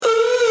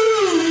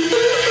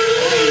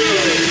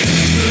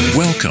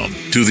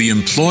to the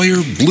Employer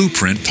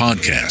Blueprint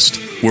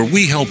Podcast, where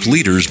we help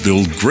leaders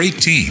build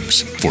great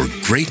teams for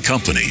great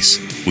companies,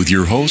 with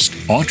your host,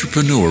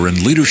 entrepreneur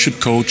and leadership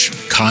coach,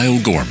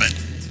 Kyle Gorman.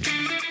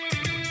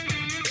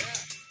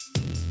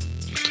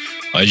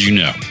 As you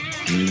know,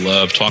 we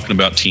love talking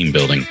about team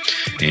building,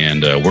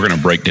 and we're going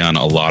to break down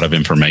a lot of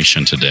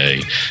information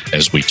today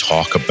as we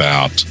talk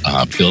about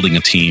building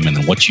a team and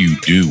then what you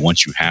do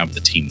once you have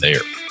the team there.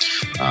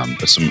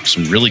 But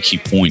some really key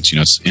points. You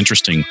know, it's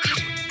interesting.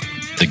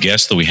 The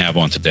guest that we have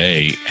on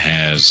today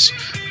has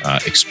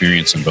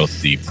experience in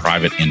both the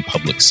private and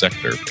public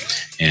sector.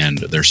 And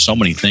there's so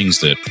many things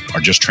that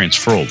are just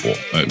transferable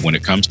when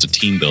it comes to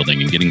team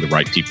building and getting the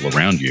right people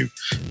around you,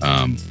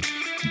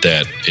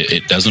 that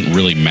it doesn't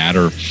really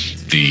matter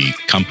the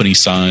company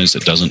size.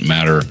 It doesn't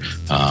matter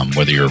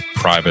whether you're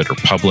private or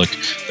public.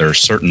 There are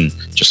certain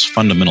just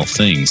fundamental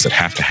things that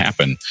have to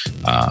happen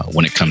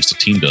when it comes to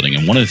team building.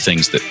 And one of the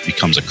things that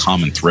becomes a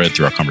common thread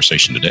through our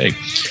conversation today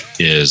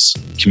is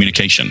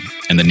communication,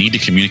 and the need to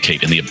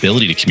communicate and the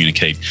ability to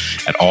communicate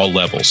at all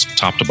levels,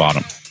 top to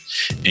bottom.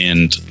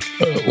 And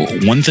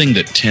one thing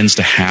that tends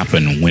to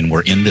happen when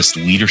we're in this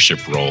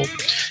leadership role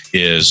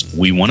is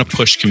we want to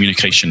push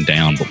communication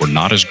down, but we're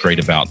not as great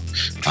about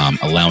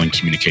allowing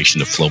communication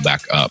to flow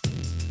back up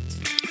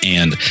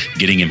and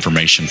getting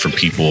information from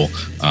people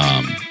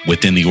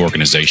within the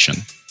organization.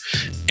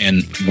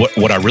 And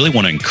what I really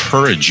want to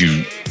encourage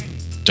you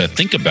to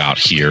think about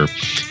here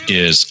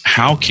is,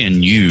 how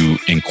can you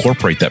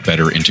incorporate that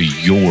better into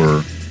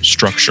your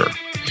structure?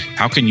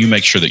 How can you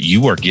make sure that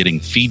you are getting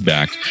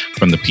feedback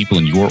from the people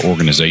in your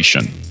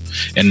organization,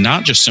 and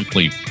not just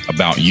simply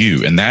about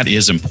you, and that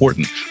is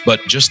important,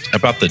 but just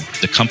about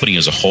the company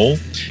as a whole?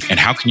 And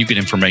how can you get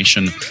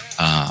information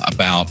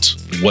about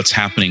what's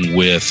happening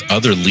with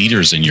other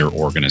leaders in your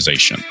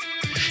organization?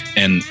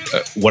 And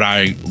what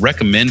I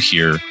recommend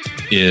here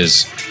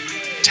is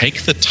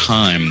take the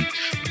time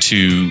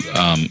to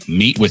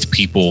meet with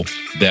people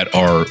that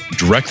are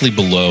directly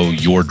below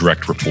your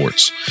direct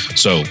reports.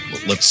 So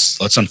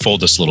let's unfold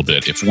this a little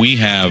bit. If we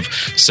have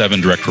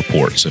 7 direct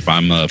reports, if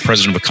I'm a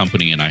president of a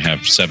company and I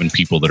have 7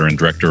 people that are in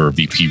director or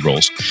VP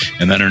roles,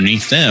 and then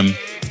underneath them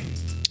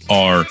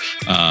are,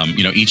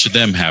 each of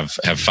them have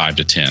 5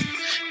 to 10,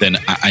 then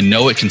I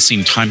know it can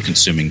seem time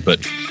consuming, but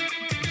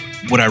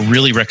what I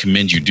really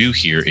recommend you do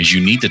here is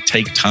you need to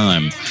take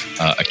time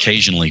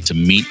occasionally to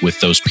meet with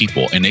those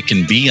people. And it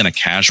can be in a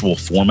casual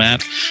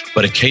format,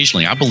 but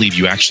occasionally I believe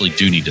you actually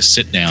do need to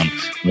sit down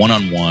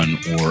one-on-one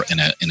or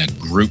in a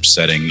group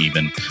setting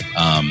even,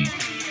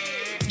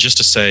 just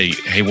to say,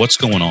 hey, what's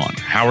going on?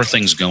 How are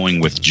things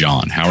going with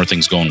John? How are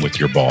things going with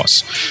your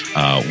boss?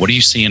 What are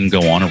you seeing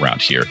go on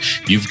around here?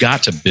 You've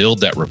got to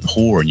build that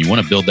rapport, and you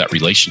want to build that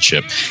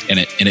relationship. And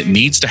it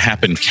needs to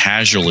happen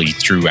casually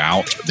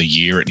throughout the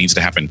year. It needs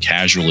to happen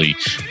casually,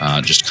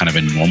 just kind of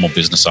in normal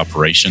business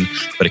operation.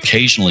 But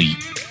occasionally,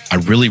 I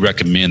really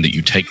recommend that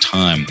you take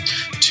time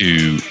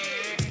to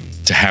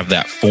have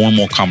that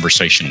formal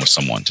conversation with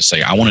someone, to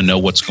say, I want to know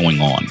what's going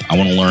on. I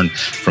want to learn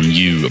from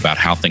you about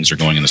how things are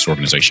going in this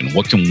organization.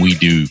 What can we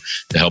do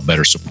to help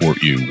better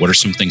support you? What are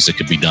some things that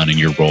could be done in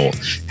your role?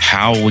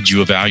 How would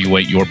you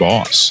evaluate your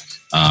boss?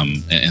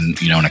 And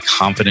in a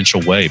confidential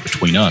way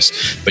between us.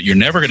 But you're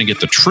never going to get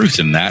the truth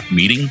in that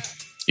meeting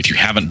if you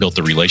haven't built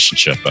the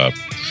relationship up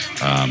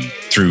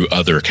through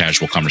other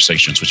casual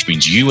conversations, which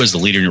means you as the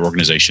leader in your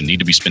organization need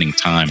to be spending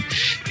time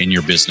in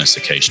your business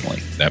occasionally.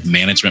 That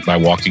management by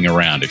walking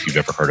around, if you've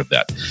ever heard of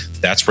that,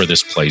 that's where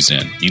this plays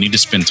in. You need to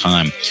spend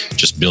time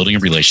just building a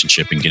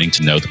relationship and getting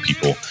to know the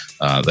people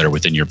that are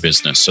within your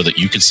business, so that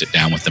you can sit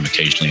down with them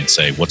occasionally and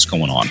say, what's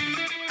going on?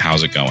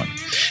 How's it going?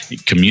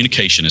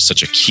 Communication is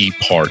such a key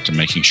part to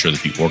making sure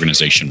that the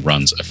organization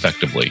runs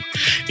effectively.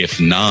 If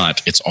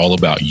not, it's all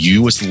about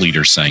you as the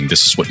leader saying,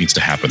 this is what needs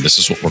to happen. This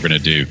is what we're going to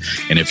do.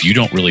 And if you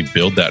don't really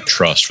build that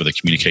trust for the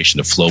communication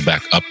to flow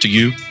back up to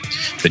you,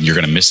 then you're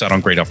going to miss out on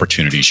great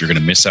opportunities. You're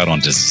going to miss out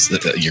on,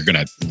 you're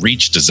going to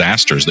reach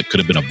disasters that could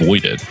have been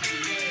avoided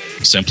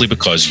simply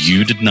because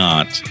you did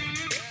not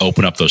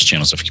open up those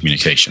channels of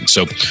communication.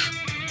 So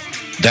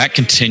that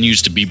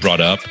continues to be brought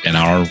up in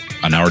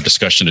our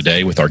discussion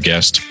today with our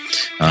guest.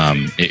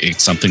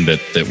 It's something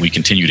that we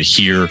continue to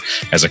hear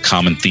as a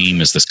common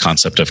theme, is this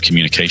concept of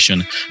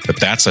communication. But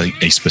that's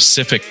a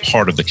specific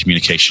part of the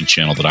communication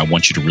channel that I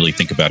want you to really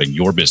think about in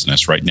your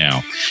business right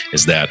now,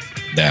 is that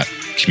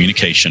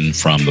communication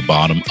from the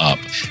bottom up,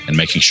 and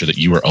making sure that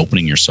you are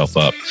opening yourself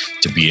up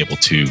to be able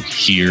to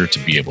hear, to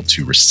be able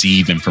to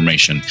receive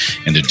information,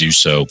 and to do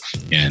so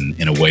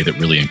in a way that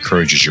really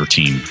encourages your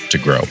team to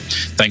grow.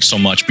 Thanks so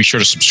much. Be sure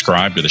to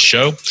subscribe to the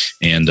show,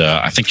 and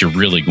I think you're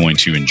really going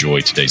to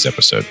enjoy today's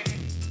episode.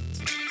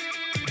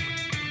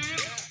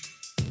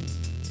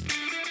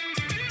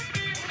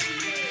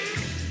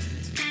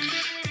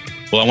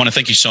 Well, I want to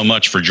thank you so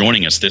much for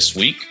joining us this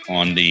week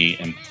on the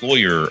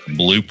Employer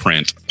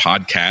Blueprint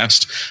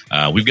podcast.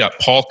 We've got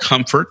Paul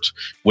Comfort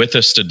with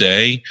us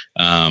today,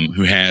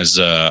 who has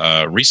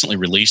recently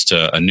released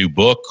a new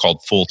book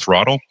called Full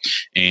Throttle,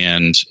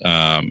 and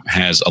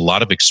has a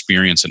lot of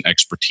experience and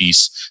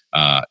expertise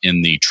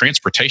in the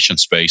transportation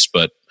space,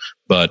 but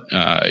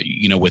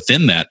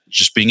within that,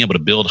 just being able to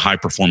build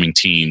high-performing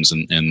teams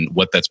and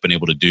what that's been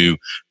able to do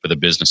for the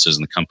businesses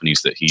and the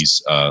companies that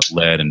he's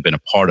led and been a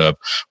part of.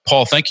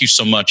 Paul, thank you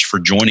so much for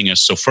joining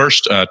us. So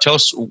first, tell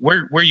us,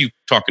 where are you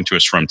talking to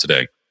us from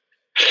today?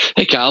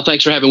 Hey, Kyle.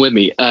 Thanks for having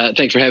me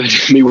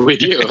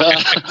with you.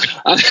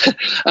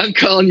 I'm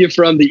calling you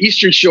from the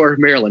Eastern Shore of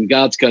Maryland,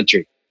 God's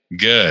country.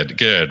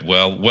 Good.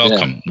 Well,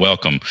 welcome.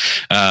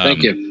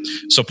 Thank you.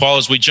 So, Paul,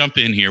 as we jump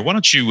in here, why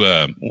don't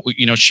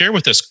you, share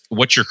with us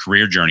what your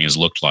career journey has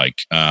looked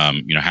like? How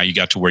you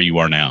got to where you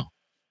are now.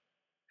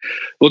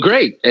 Well,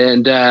 great.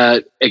 And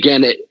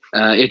again,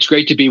 it's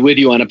great to be with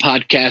you on a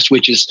podcast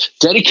which is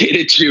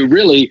dedicated to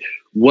really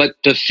what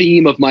the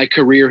theme of my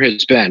career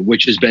has been,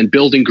 which has been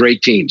building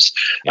great teams.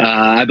 Yeah.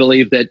 I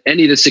believe that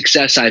any of the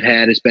success I've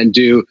had has been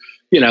due,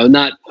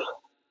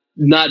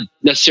 not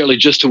necessarily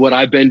just to what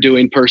I've been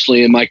doing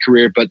personally in my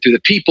career, but to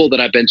the people that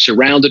I've been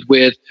surrounded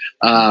with,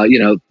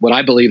 what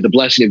I believe the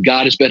blessing of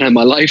God has been on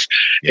my life,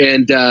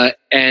 yeah.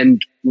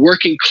 and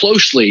working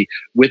closely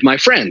with my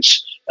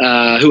friends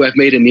who I've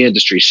made in the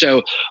industry.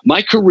 So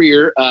my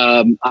career,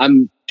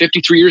 I'm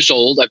 53 years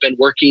old. I've been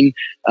working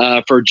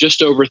for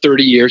just over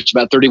 30 years,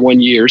 about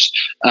 31 years.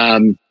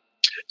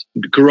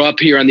 Grew up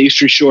here on the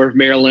Eastern Shore of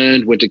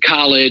Maryland, went to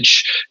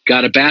college,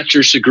 got a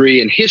bachelor's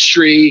degree in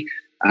history.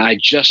 I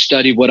just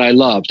studied what I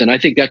loved. And I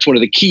think that's one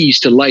of the keys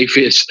to life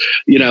is,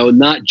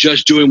 not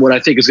just doing what I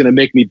think is going to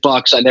make me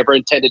bucks. I never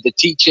intended to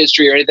teach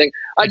history or anything.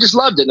 I just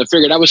loved it. And I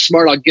figured I was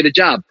smart. I'll get a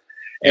job.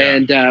 Yeah.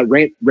 And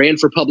ran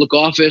for public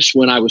office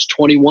when I was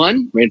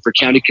 21, ran for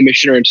county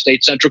commissioner and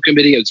state central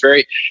committee. I was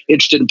very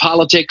interested in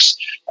politics,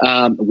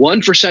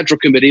 won for central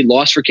committee,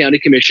 lost for county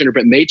commissioner,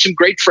 but made some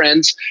great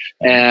friends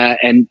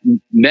and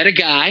met a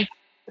guy.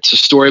 It's the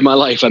story of my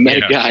life. I met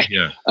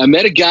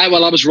a guy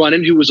while I was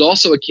running who was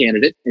also a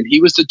candidate, and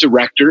he was the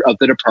director of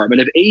the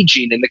Department of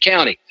Aging in the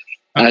county.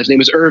 His name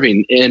was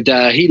Irving, and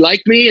he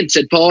liked me and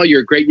said, "Paul,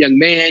 you're a great young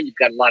man. You've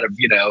got a lot of,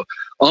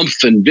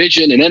 oomph and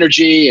vision and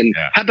energy. And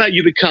how about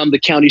you become the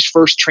county's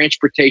first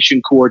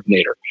transportation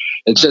coordinator?"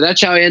 And so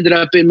that's how I ended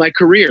up in my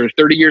career.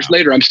 30 years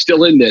later, I'm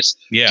still in this.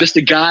 Yeah. Just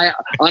a guy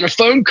on a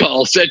phone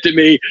call said to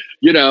me,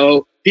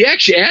 he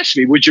actually asked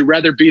me, "Would you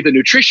rather be the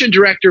nutrition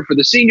director for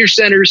the senior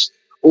centers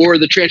or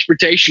the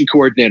transportation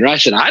coordinator?" I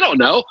said, "I don't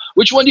know.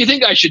 Which one do you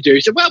think I should do?"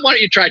 He said, "Well, why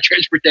don't you try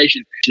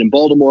transportation in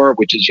Baltimore,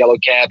 which is yellow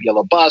cab,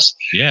 yellow bus,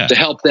 to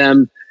help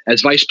them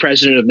as vice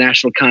president of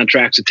national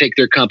contracts to take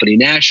their company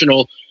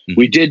national." Mm-hmm.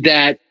 We did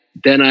that.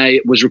 Then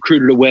I was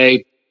recruited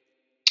away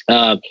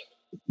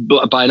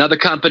by another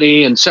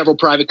company and several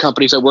private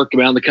companies. I worked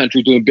around the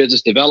country doing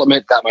business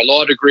development, got my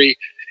law degree,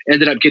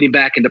 ended up getting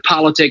back into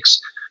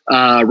politics,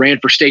 ran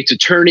for state's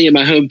attorney in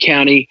my home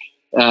county.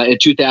 In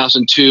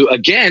 2002,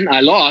 again,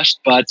 I lost,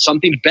 but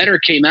something better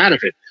came out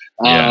of it.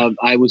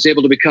 I was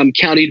able to become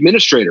county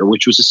administrator,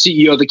 which was the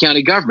CEO of the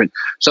county government.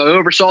 So I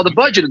oversaw the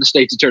budget of the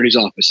state's attorney's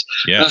office.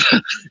 Yeah.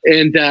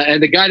 And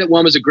the guy that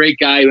won was a great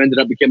guy who ended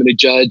up becoming a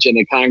judge and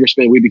a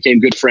congressman. We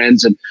became good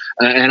friends, and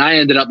I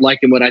ended up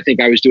liking what I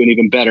think I was doing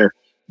even better.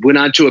 Went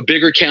on to a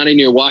bigger county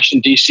near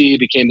Washington, D.C.,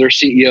 became their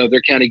CEO of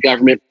their county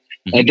government,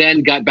 and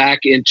then got back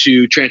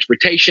into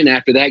transportation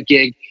after that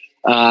gig.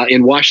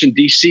 In Washington,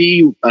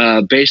 D.C.,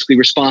 basically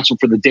responsible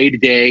for the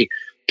day-to-day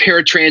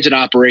paratransit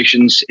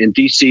operations in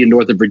D.C. and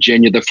Northern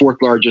Virginia, the fourth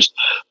largest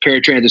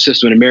paratransit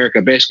system in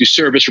America, basically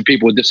service for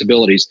people with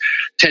disabilities,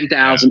 8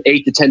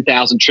 to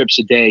 10,000 trips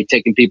a day,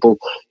 taking people,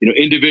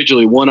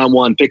 individually,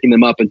 one-on-one, picking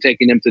them up and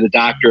taking them to the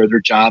doctor or their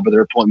job or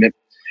their appointment.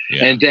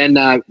 Yeah. And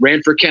then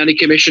ran for county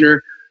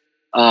commissioner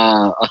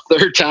a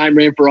third time,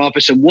 ran for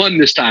office and won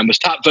this time, was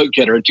top vote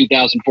getter in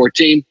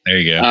 2014. There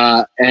you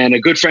go. And a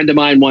good friend of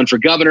mine won for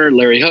governor,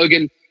 Larry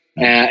Hogan.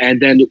 And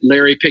then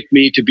Larry picked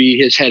me to be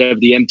his head of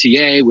the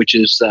MTA, which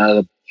is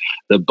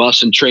the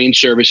bus and train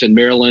service in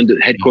Maryland,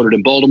 headquartered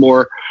in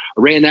Baltimore.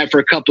 I ran that for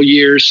a couple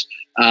years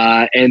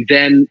and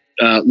then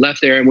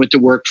left there and went to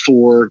work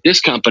for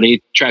this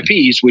company,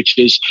 Trapeze, which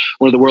is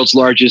one of the world's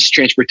largest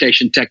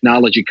transportation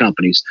technology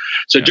companies.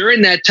 So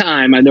during that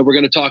time, I know we're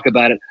going to talk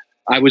about it,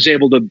 I was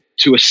able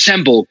to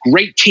assemble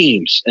great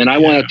teams. And I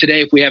want to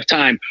today, if we have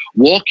time,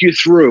 walk you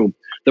through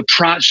the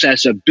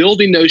process of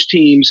building those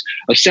teams,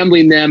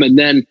 assembling them, and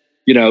then,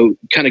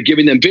 kind of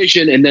giving them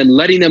vision and then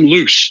letting them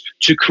loose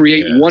to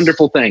create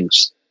wonderful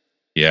things.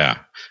 Yeah,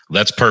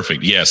 that's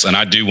perfect. Yes. And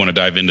I do want to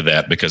dive into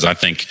that because I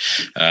think,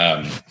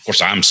 of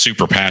course, I'm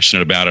super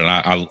passionate about it.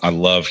 I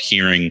love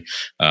hearing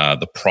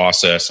the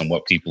process and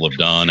what people have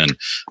done.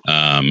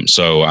 And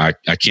so I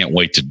can't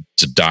wait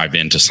to dive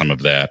into some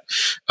of that.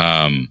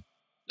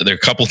 there are a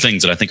couple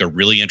things that I think are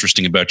really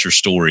interesting about your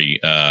story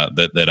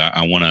that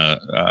I want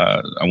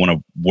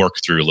to work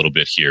through a little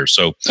bit here.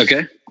 So,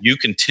 okay, you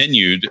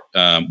continued.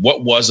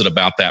 What was it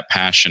about that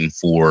passion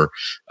for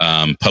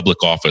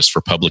public office,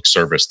 for public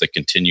service, that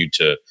continued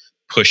to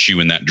push you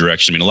in that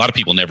direction? I mean, a lot of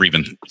people never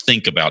even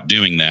think about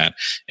doing that.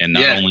 And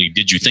not only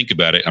did you think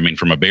about it, I mean,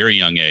 from a very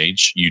young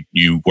age,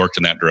 you worked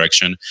in that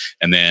direction,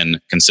 and then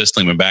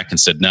consistently went back and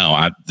said,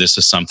 no, this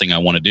is something I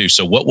want to do.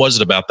 So what was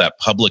it about that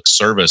public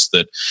service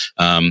that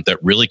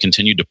really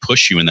continued to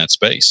push you in that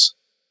space?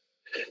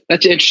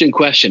 That's an interesting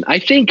question. I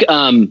think it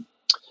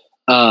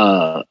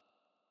was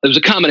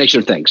a combination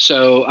of things.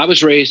 So I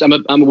was raised,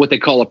 I'm what they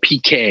call a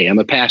PK. I'm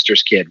a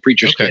pastor's kid,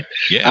 preacher's kid.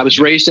 Yeah. I was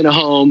raised in a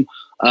home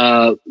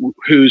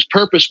whose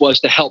purpose was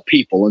to help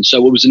people. And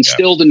so it was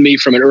instilled in me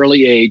from an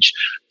early age,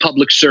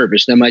 public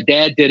service. Now, my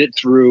dad did it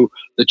through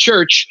the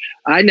church.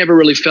 I never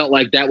really felt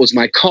like that was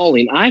my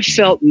calling. I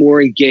felt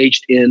more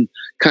engaged in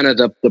kind of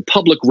the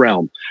public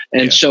realm.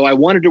 And so I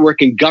wanted to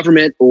work in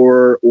government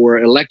or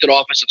elected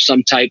office of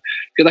some type,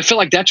 because I felt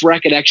like that's where I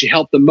could actually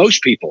help the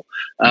most people.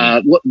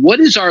 What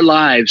is our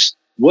lives?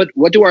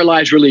 What do our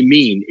lives really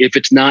mean if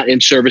it's not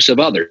in service of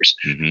others?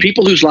 Mm-hmm.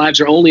 People whose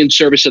lives are only in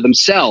service of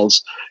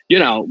themselves,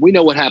 we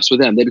know what happens with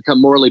them. They become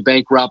morally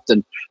bankrupt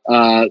and,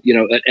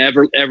 an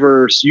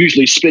ever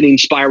usually spinning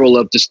spiral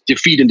of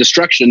defeat and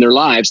destruction in their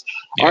lives.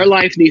 Yeah. Our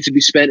life needs to be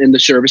spent in the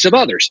service of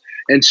others.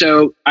 And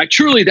so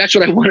that's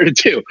what I wanted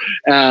to do.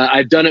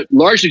 I've done it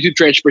largely through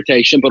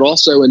transportation, but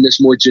also in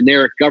this more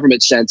generic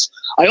government sense.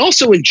 I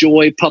also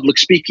enjoy public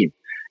speaking.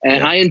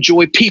 And I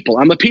enjoy people.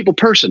 I'm a people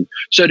person.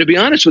 So to be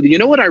honest with you, you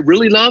know what I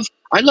really love?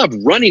 I love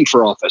running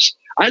for office.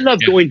 I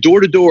love going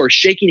door to door,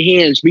 shaking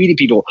hands, meeting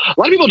people. A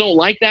lot of people don't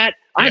like that.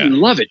 I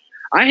love it.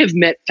 I have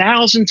met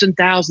thousands and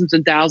thousands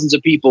and thousands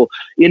of people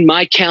in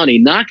my county,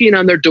 knocking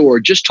on their door,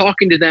 just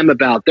talking to them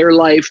about their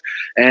life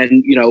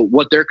and,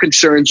 what their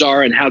concerns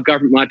are and how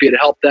government might be able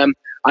to help them.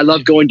 I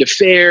love going to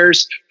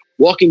fairs,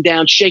 walking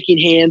down, shaking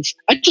hands.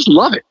 I just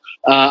love it.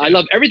 I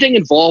love everything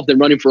involved in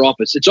running for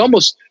office. It's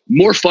almost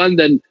more fun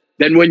than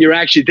when you're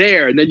actually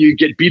there, and then you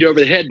get beat over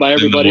the head by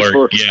everybody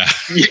you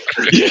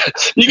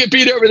get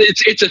beat over.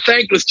 It's a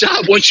thankless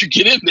job once you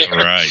get in there,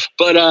 right?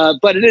 But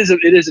it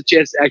is a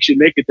chance to actually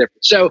make a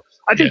difference. So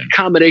I think a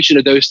combination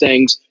of those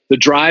things, the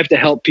drive to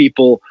help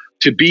people,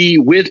 to be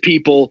with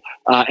people,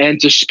 and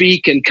to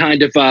speak and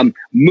kind of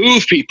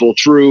move people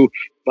through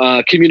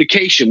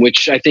communication,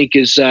 which I think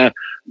is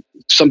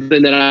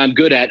something that I'm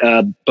good at,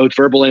 both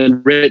verbal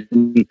and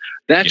written.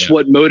 That's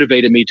what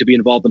motivated me to be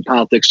involved in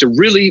politics, to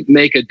really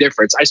make a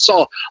difference. I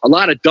saw a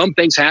lot of dumb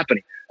things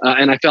happening,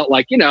 and I felt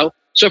like,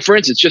 so for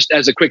instance, just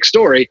as a quick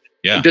story,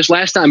 this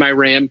last time I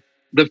ran,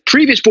 the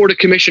previous Board of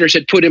Commissioners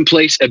had put in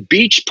place a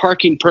beach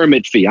parking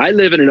permit fee. I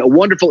live in a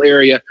wonderful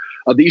area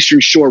of the Eastern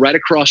Shore right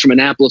across from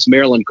Annapolis,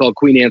 Maryland, called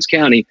Queen Anne's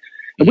County.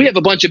 And we have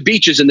a bunch of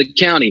beaches in the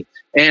county.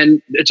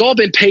 And it's all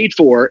been paid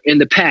for in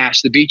the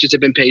past. The beaches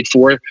have been paid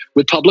for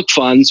with public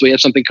funds. We have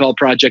something called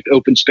Project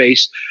Open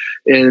Space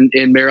in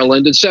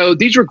Maryland. And so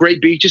these were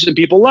great beaches and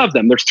people love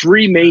them. There's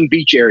 3 main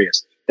beach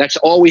areas. That's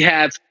all we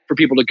have for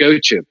people to go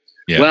to.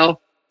 Yeah.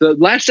 Well, the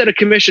last set of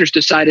commissioners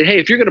decided, hey,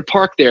 if you're going to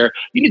park there,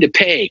 you need to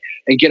pay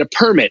and get a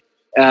permit.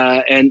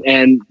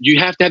 And you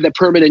have to have that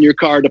permit in your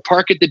car to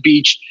park at the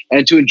beach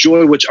and to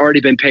enjoy what's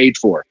already been paid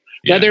for.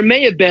 Yeah. Now, there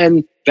may have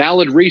been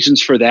valid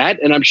reasons for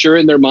that, and I'm sure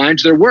in their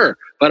minds there were.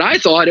 But I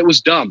thought it was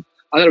dumb.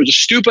 I thought it was a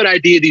stupid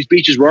idea. These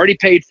beaches were already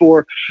paid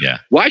for. Yeah.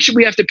 Why should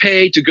we have to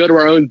pay to go to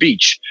our own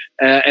beach?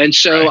 And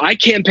so I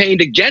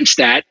campaigned against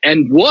that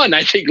and won,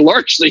 I think,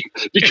 largely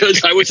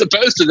because I was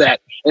opposed to that.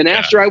 And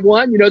after I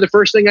won, the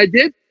first thing I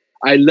did?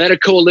 I led a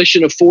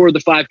coalition of 4 of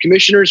the 5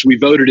 commissioners. We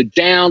voted it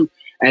down,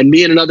 and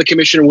me and another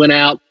commissioner went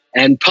out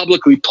and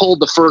publicly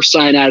pulled the first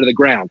sign out of the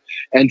ground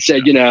and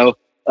said,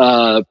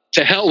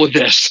 to hell with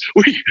this.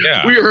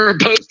 We are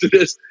opposed to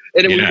this.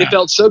 And it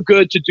felt so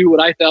good to do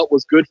what I felt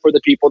was good for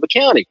the people of the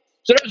county.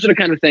 So those are the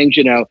kind of things,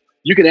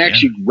 you can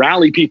actually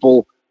rally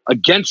people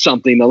against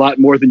something a lot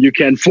more than you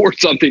can for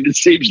something, it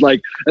seems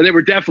like. And they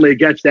were definitely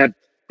against that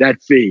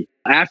fee.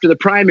 After the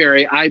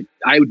primary, I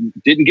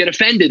didn't get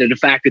offended at the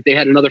fact that they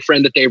had another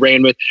friend that they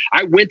ran with.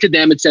 I went to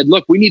them and said,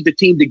 look, we need the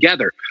team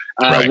together.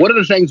 What are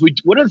the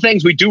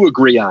things we do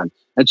agree on?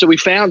 And so we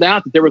found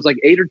out that there was like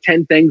 8 or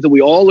 10 things that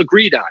we all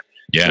agreed on.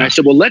 Yeah. And I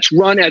said, well, let's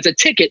run as a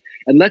ticket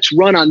and let's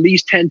run on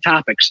these 10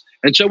 topics.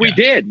 And so we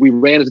did. We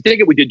ran as a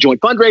ticket. We did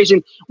joint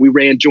fundraising. We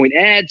ran joint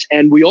ads,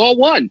 and we all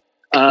won.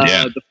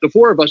 The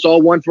 4 of us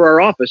all won for our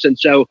office. And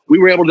so we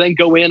were able to then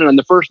go in, and on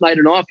the first night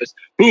in office,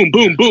 boom,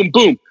 boom, boom,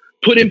 boom,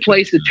 put in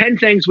place the 10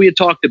 things we had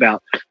talked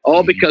about,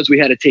 all because we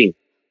had a team.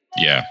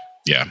 Yeah.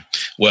 Yeah.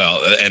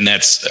 Well, and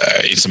that's,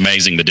 it's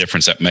amazing the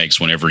difference that makes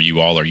whenever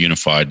you all are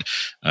unified,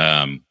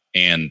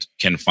 and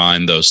can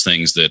find those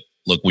things that,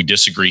 look, we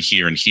disagree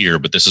here and here,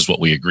 but this is what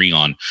we agree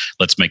on.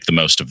 Let's make the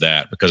most of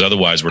that, because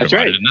otherwise we're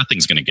divided and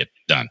nothing's going to get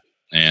done.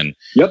 And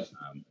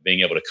being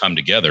able to come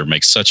together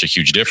makes such a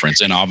huge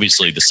difference. And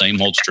obviously the same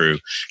holds true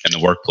in the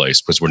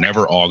workplace, because we're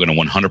never all going to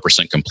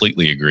 100%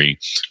 completely agree,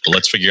 but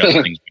let's figure out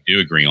the things we do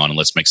agree on, and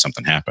let's make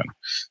something happen.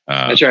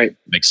 That's right.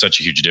 Makes such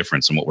a huge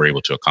difference in what we're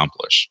able to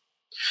accomplish.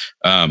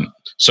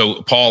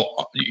 So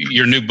Paul,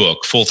 your new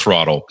book, Full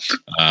Throttle,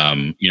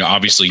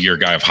 obviously you're a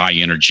guy of high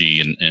energy,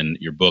 and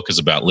your book is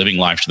about living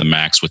life to the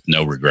max with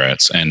no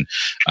regrets. And,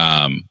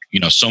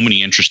 so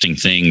many interesting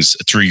things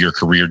through your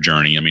career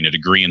journey. I mean, a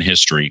degree in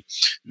history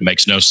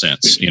makes no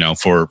sense,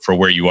 for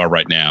where you are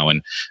right now.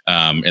 And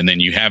then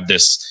you have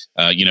this,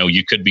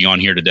 you could be on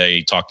here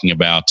today talking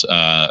about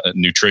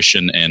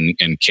nutrition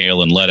and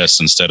kale and lettuce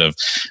instead of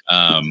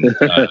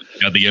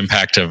the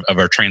impact of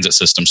our transit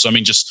system. So, I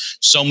mean,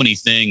 just so many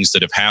things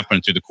that have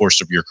happened through the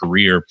course of your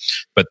career,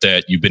 but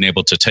that you've been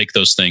able to take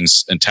those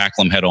things and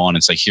tackle them head on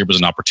and say, here was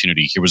an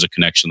opportunity. Here was a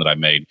connection that I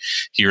made.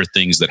 Here are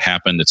things that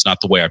happened. It's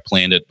not the way I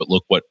planned it, but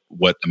look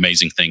what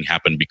amazing thing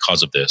happened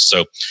because of this.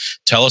 So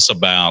tell us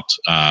about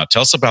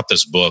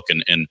this book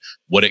and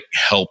what it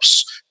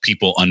helps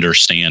people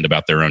understand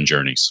about their own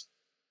journeys.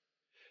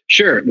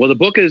 Sure. Well, the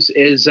book is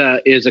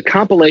a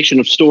compilation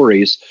of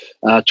stories,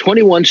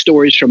 21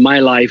 stories from my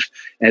life,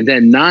 and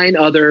then 9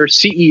 other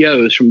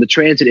CEOs from the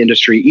transit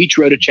industry. Each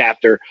wrote a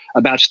chapter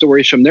about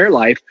stories from their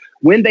life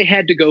when they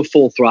had to go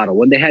full throttle,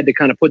 when they had to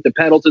kind of put the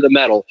pedal to the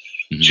metal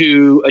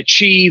to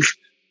achieve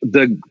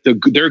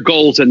their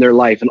goals in their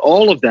life. And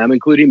all of them,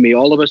 including me,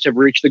 all of us have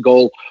reached the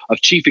goal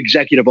of chief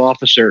executive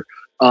officer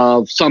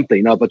of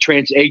something, of a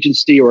transit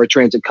agency or a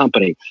transit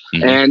company.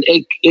 And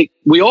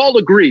we all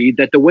agree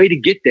that the way to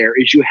get there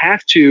is you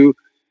have to,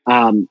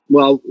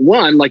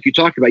 one, like you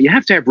talked about, you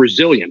have to have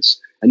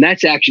resilience. And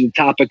that's actually the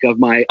topic of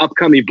my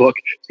upcoming book.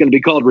 It's going to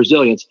be called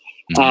Resilience.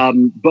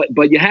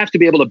 But you have to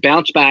be able to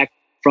bounce back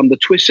from the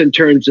twists and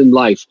turns in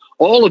life.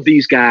 All of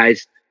these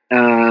guys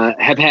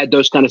have had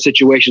those kind of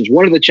situations.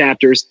 One of the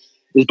chapters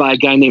is by a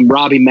guy named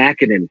Robbie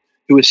McKinnon,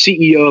 who is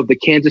CEO of the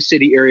Kansas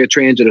City Area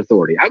Transit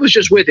Authority. I was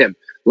just with him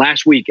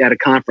last week at a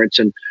conference.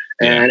 And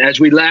as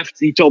we left,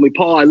 he told me,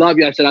 Paul, I love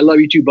you. I said, I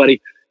love you too,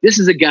 buddy. This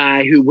is a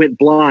guy who went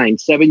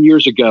blind 7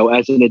 years ago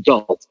as an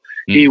adult.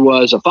 He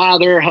was a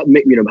father,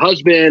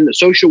 husband, a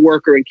social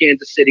worker in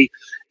Kansas City.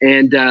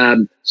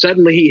 And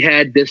suddenly he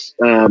had this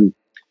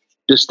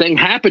thing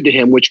happen to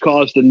him, which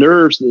caused the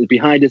nerves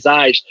behind his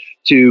eyes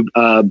to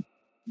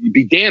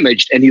be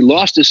damaged. And he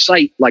lost his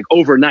sight like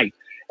overnight.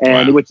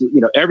 And he went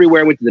to,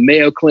 everywhere, went to the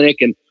Mayo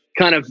Clinic, and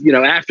kind of,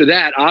 after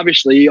that,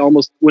 obviously, he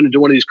almost went into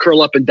one of these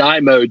curl up and die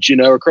modes,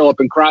 or curl up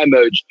and cry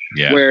modes,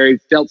 where he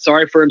felt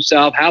sorry for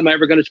himself. How am I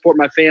ever going to support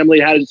my family?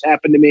 How does this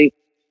happen to me?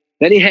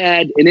 Then he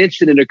had an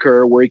incident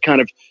occur where he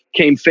kind of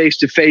came face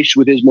to face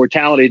with his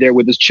mortality there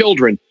with his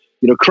children,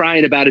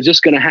 crying about, is this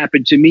going to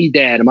happen to me,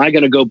 Dad? Am I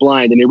going to go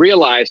blind? And he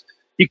realized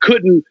he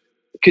couldn't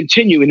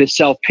continue in his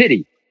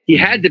self-pity. He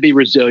had to be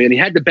resilient. He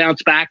had to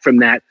bounce back from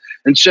that.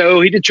 And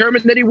so he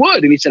determined that he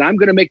would. And he said, I'm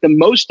going to make the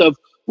most of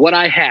what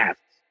I have.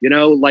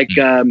 Like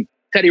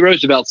Teddy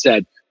Roosevelt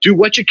said, do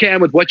what you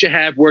can with what you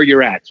have where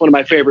you're at. It's one of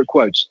my favorite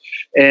quotes.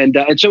 And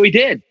so he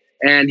did.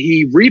 And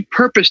he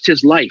repurposed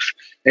his life.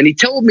 And he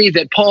told me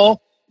that,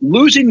 Paul,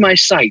 losing my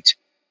sight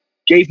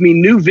gave me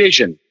new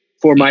vision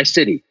for my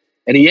city.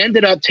 And he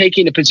ended up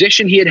taking a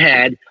position he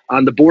had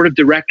on the board of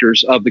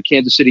directors of the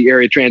Kansas City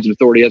Area Transit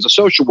Authority as a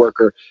social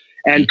worker,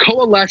 and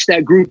coalesced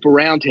that group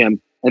around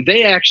him. And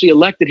they actually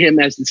elected him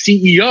as the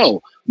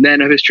CEO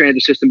then of his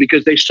transit system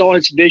because they saw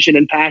his vision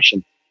and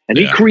passion. And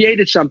he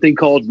created something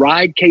called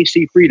Ride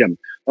KC Freedom,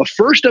 a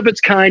first of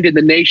its kind in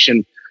the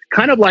nation,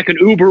 kind of like an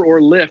Uber or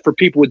Lyft for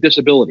people with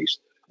disabilities,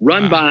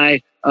 run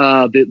by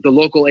the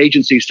local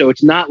agency. So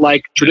it's not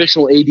like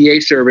traditional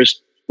ADA service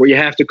where you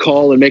have to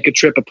call and make a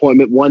trip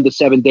appointment 1 to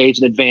 7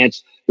 days in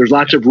advance. There's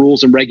lots of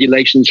rules and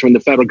regulations from the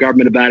federal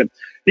government about it.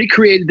 He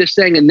created this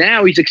thing, and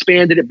now he's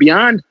expanded it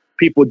beyond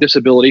people with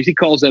disabilities. He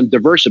calls them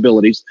diverse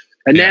abilities.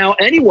 And now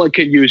anyone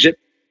can use it,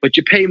 but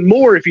you pay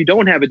more if you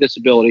don't have a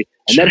disability.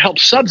 And that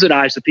helps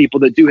subsidize the people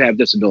that do have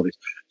disabilities.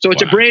 So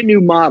it's a brand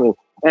new model.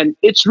 And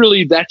it's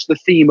really, that's the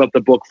theme of the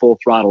book, Full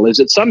Throttle, is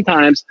that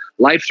sometimes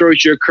life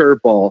throws you a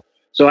curveball.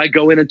 So I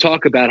go in and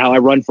talk about how I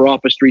run for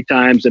office 3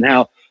 times and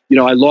how,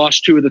 I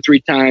lost 2 of the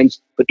 3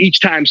 times, but each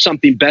time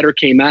something better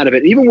came out of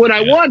it. Even when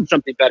I won,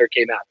 something better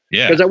came out.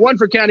 Because I won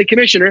for county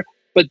commissioner,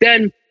 but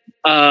then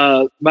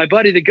my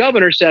buddy, the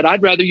governor, said,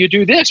 I'd rather you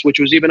do this, which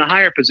was even a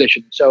higher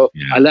position. So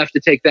I left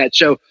to take that.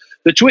 So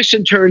the twists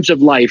and turns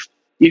of life,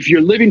 if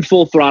you're living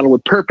full throttle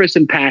with purpose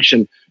and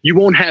passion, you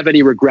won't have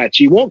any regrets.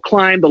 You won't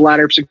climb the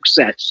ladder of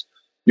success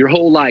your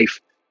whole life,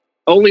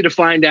 only to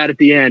find out at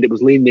the end it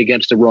was leaning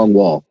against the wrong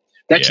wall.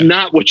 That's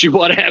not what you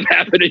want to have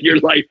happen in your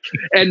life.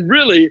 And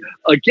really,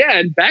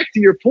 again, back to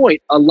your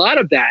point, a lot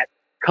of that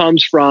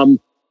comes from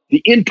the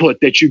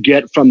input that you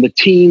get from the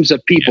teams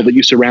of people that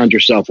you surround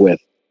yourself with.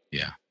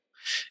 Yeah.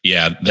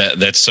 Yeah,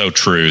 that's so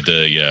true.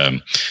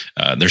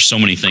 There's so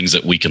many things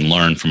that we can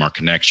learn from our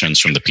connections,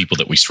 from the people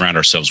that we surround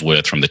ourselves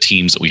with, from the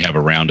teams that we have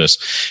around us,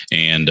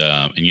 and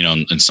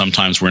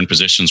sometimes we're in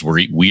positions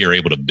where we are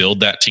able to build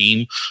that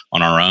team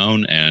on our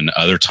own, and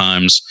other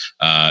times,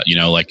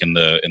 like in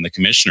the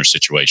commissioner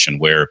situation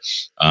where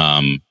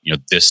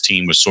this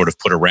team was sort of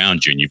put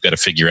around you, and you've got to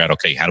figure out,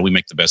 okay, how do we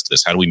make the best of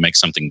this? How do we make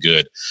something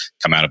good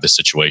come out of this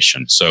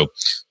situation? So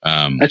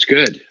that's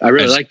good. I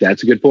really like that.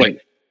 It's a good point.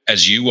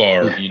 As you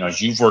are,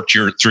 as you've worked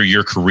through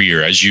your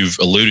career, as you've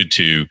alluded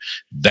to,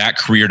 that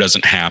career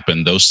doesn't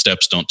happen. Those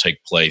steps don't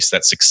take place.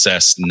 That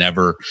success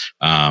never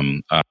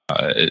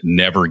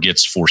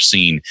gets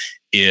foreseen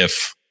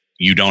if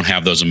you don't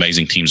have those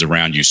amazing teams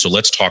around you. So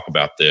let's talk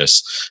about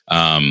this.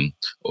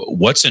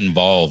 What's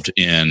involved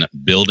in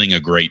building a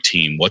great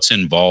team? What's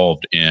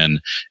involved in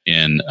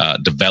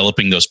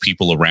developing those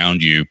people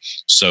around you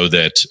so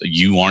that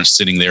you aren't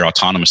sitting there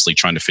autonomously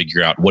trying to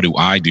figure out, what do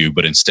I do?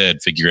 But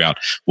instead figure out,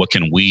 what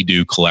can we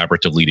do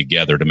collaboratively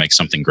together to make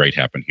something great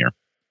happen here?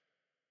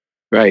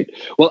 Right.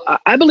 Well,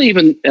 I believe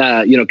in,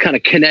 kind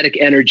of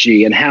kinetic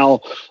energy and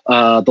how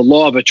the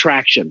law of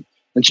attraction.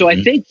 And so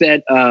I think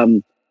that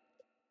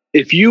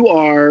if you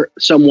are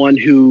someone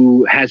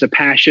who has a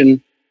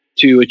passion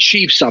to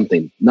achieve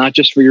something, not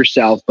just for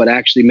yourself, but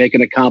actually make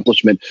an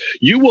accomplishment,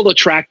 you will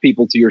attract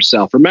people to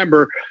yourself.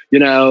 Remember,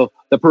 the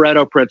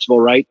Pareto principle,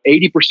 right?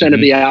 80% of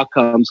the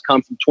outcomes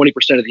come from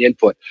 20% of the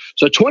input.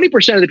 So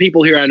 20% of the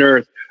people here on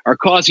earth are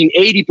causing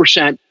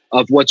 80%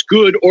 of what's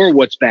good or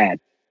what's bad.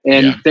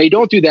 And they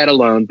don't do that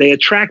alone. They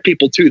attract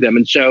people to them.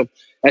 And so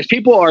as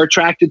people are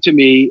attracted to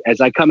me,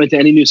 as I come into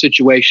any new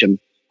situation,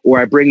 or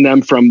I bring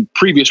them from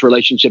previous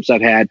relationships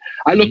I've had,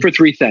 I look for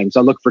three things. I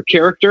look for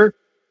character,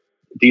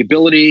 the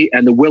ability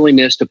and the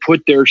willingness to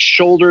put their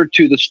shoulder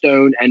to the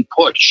stone and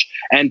push,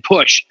 and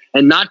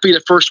not be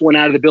the first one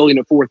out of the building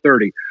at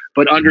 4:30,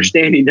 but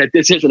understanding that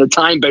this isn't a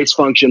time-based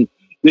function.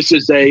 This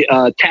is a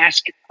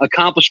task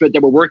accomplishment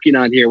that we're working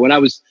on here. When I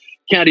was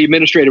county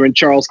administrator in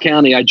Charles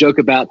County, I joke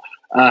about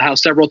how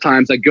several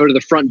times I'd go to the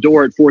front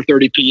door at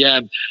 4:30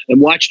 p.m. and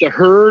watch the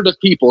herd of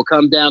people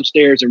come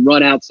downstairs and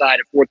run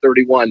outside at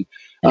 4:31.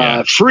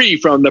 Free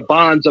from the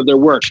bonds of their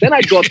work. Then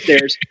I'd go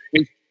upstairs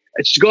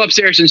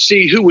and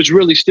see who was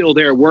really still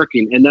there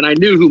working. And then I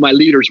knew who my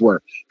leaders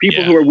were,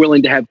 people who are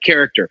willing to have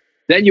character.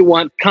 Then you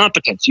want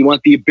competence. You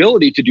want the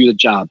ability to do the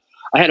job.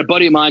 I had a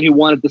buddy of mine who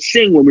wanted to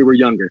sing when we were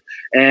younger,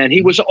 and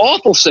he was an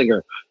awful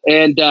singer.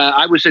 And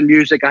I was in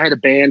music. I had a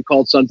band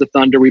called Sons of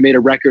Thunder. We made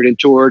a record and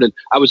toured, and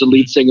I was a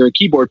lead singer and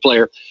keyboard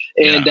player.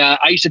 And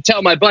I used to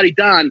tell my buddy,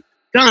 Don,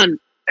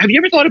 have you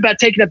ever thought about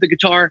taking up the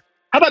guitar?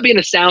 How about being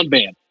a sound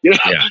man?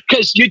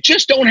 Because you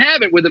just don't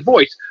have it with a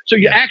voice. So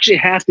you actually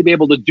have to be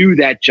able to do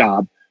that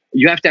job.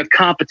 You have to have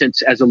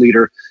competence as a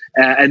leader.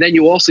 And then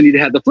you also need to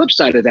have the flip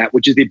side of that,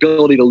 which is the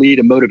ability to lead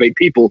and motivate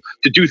people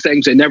to do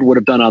things they never would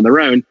have done on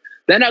their own.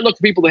 Then I look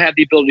for people to have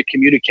the ability to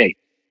communicate.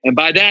 And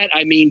by that,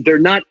 I mean, they're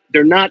not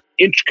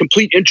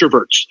complete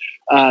introverts.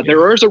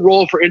 There is a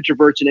role for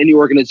introverts in any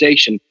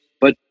organization.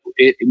 But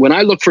when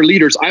I look for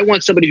leaders, I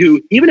want somebody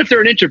who, even if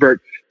they're an introvert,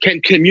 can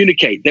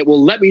communicate, that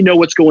will let me know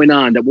what's going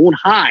on, that won't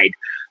hide,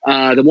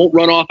 that won't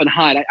run off and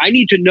hide. I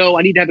need to know,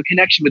 I need to have a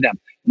connection with them.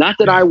 Not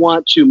that I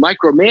want to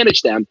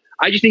micromanage them.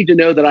 I just need to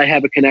know that I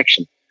have a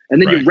connection.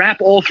 And then you wrap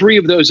all three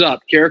of those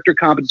up, character,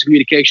 competence,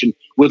 communication,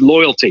 with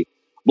loyalty.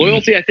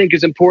 Loyalty, I think,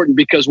 is important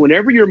because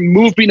whenever you're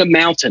moving a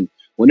mountain,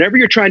 whenever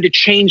you're trying to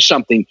change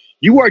something,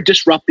 you are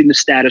disrupting the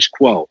status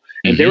quo.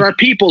 And there are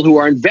people who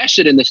are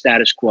invested in the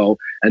status quo,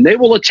 and they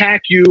will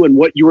attack you and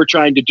what you are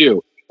trying to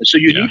do. And so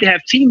you need to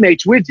have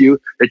teammates with you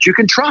that you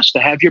can trust to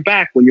have your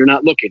back when you're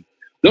not looking.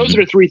 Those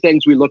are the three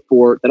things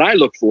that I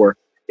look for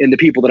in the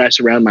people that I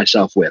surround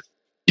myself with.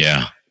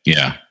 Yeah.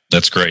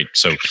 That's great.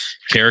 So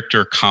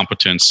character,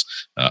 competence,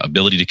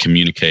 ability to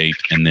communicate,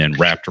 and then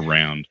wrapped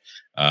around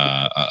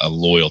a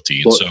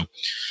loyalty. And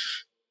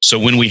so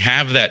when we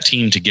have that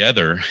team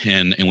together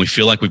and we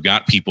feel like we've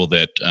got people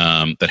that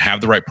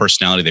have the right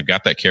personality, they've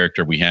got that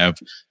character,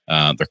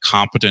 they're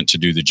competent to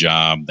do the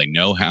job, they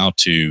know how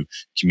to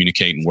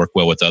communicate and work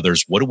well with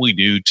others. What do we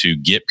do to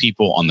get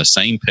people on the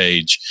same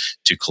page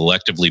to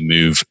collectively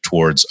move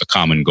towards a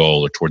common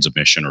goal or towards a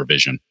mission or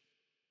vision?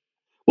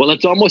 Well,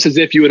 it's almost as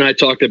if you and I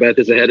talked about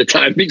this ahead of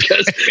time,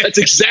 because that's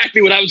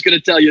exactly what I was going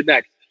to tell you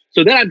next.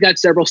 So then I've got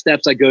several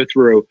steps I go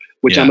through,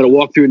 which I'm going to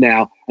walk through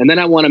now. And then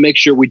I want to make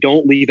sure we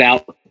don't leave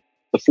out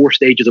the 4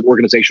 stages of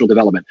organizational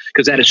development,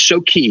 because that is so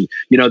key.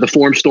 The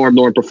form, storm,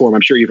 norm, perform.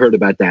 I'm sure you've heard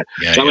about that.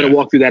 So I'm going to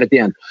walk through that at the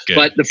end. Good.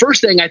 But the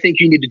first thing I think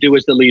you need to do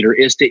as the leader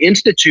is to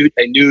institute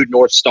a new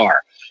North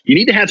Star. You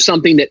need to have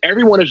something that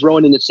everyone is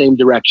rowing in the same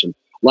direction.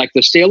 Like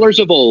the sailors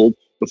of old,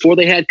 before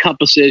they had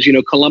compasses,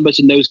 Columbus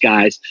and those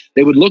guys,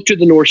 they would look to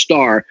the North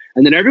Star,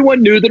 and then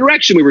everyone knew the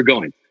direction we were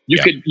going.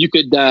 You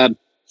could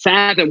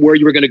fathom where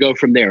you were going to go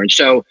from there. And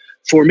so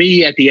for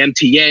me at the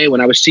MTA, when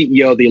I was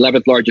CEO of the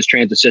 11th largest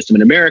transit system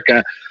in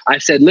America, I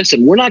said,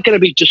 listen, we're not going to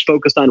be just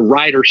focused on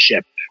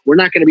ridership. We're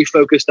not going to be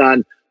focused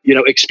on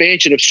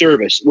expansion of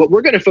service. What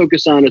we're going to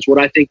focus on is what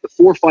I think the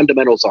 4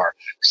 fundamentals are: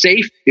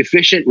 safe,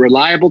 efficient,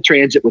 reliable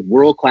transit with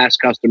world-class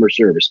customer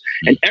service.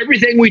 And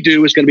everything we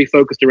do is going to be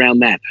focused around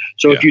that.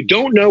 So if you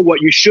don't know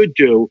what you should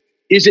do,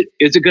 is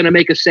it going to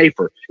make us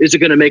safer? Is it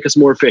going to make us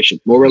more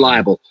efficient, more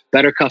reliable,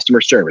 better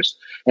customer service?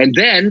 And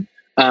then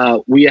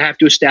we have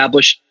to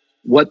establish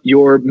what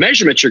your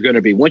measurements are going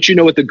to be. Once you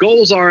know what the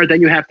goals are,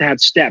 then you have to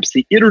have steps,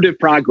 the iterative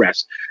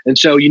progress. And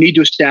so you need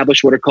to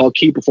establish what are called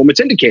key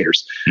performance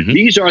indicators.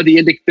 These are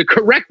the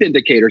correct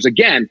indicators,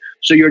 again,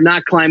 so you're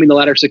not climbing the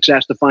ladder of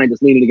success to find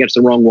us leaning against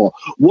the wrong wall.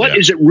 What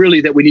is it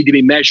really that we need to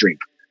be measuring?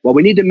 Well,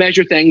 we need to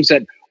measure things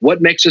that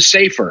what makes us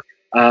safer.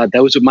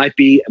 Those might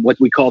be what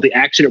we call the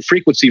accident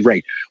frequency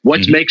rate.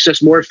 What makes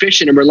us more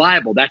efficient and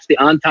reliable? That's the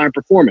on-time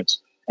performance.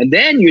 And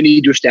then you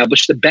need to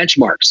establish the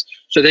benchmarks.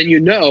 So then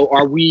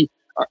are we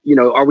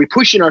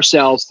pushing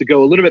ourselves to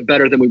go a little bit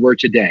better than we were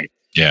today?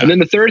 And then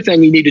the third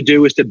thing you need to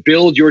do is to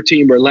build your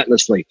team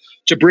relentlessly,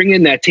 to bring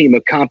in that team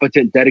of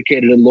competent,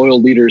 dedicated, and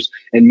loyal leaders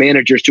and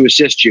managers to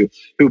assist you,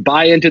 who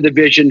buy into the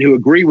vision, who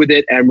agree with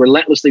it, and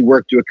relentlessly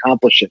work to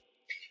accomplish it.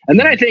 And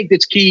then I think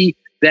it's key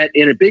that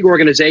in a big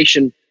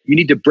organization, you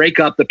need to break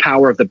up the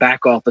power of the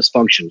back office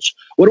functions.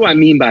 What do I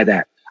mean by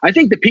that? I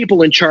think the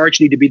people in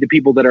charge need to be the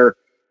people that are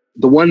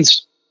the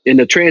ones in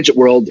the transit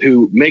world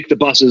who make the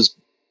buses,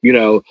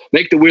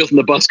 make the wheels in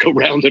the bus go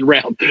round and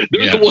round.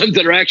 They're the ones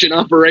that are actually in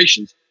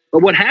operations.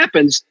 But what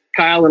happens,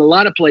 Kyle, in a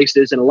lot of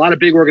places, in a lot of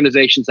big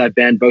organizations I've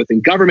been, both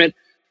in government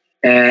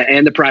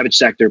and the private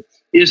sector,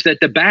 is that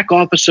the back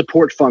office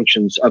support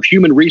functions of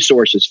human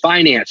resources,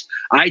 finance,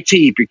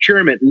 IT,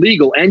 procurement,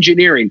 legal,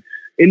 engineering,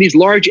 in these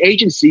large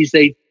agencies,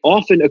 they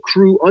often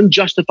accrue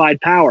unjustified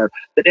power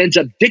that ends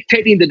up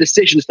dictating the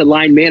decisions to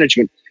line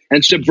management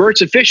and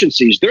subverts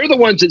efficiencies. They're the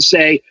ones that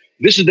say,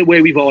 this is the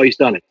way we've always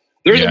done it.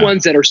 They're the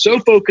ones that are so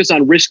focused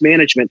on risk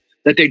management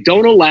that they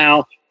don't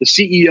allow the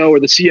CEO or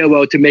the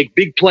COO to make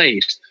big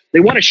plays. They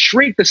want to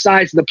shrink the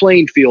size of the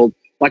playing field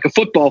like a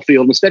football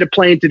field. Instead of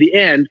playing to the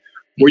end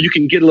where you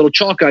can get a little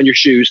chalk on your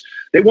shoes,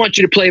 they want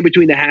you to play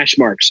between the hash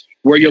marks,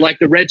 where you're like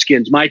the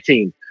Redskins, my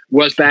team,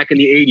 was back in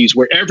the 80s,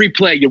 where every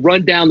play you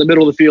run down the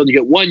middle of the field, you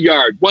get 1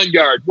 yard, 1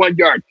 yard, 1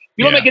 yard.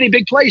 You don't make any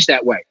big plays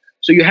that way.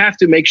 So you have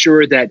to make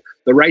sure that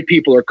the right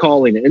people are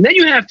calling it. And then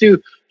you have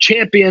to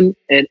champion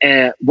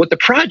what the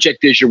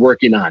project is you're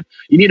working on.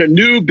 You need a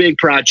new big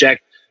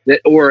project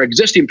or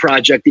existing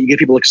project that you get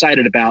people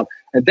excited about.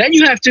 And then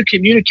you have to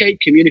communicate,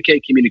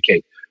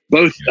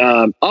 both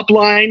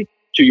upline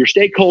to your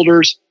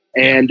stakeholders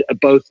and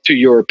both to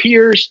your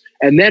peers,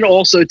 and then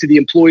also to the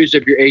employees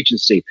of your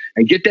agency,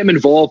 and get them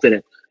involved in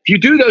it. If you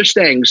do those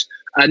things,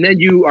 and then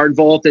you are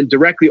involved in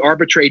directly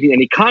arbitrating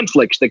any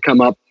conflicts that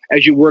come up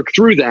as you work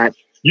through that,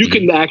 you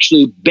can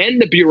actually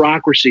bend the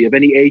bureaucracy of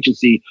any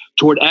agency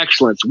toward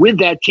excellence with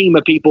that team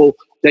of people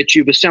that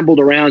you've assembled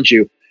around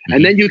you.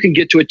 And then you can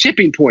get to a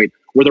tipping point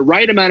where the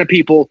right amount of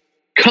people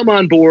come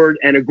on board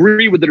and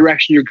agree with the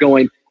direction you're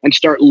going and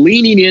start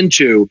leaning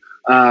into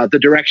the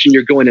direction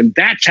you're going. And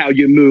that's how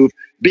you move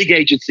big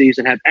agencies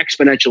and have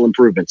exponential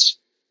improvements.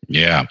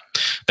 Yeah,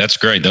 that's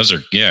great. Those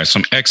are,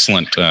 some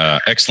excellent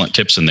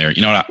tips in there.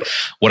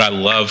 What I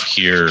love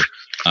here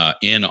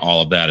in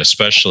all of that,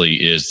 especially,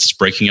 is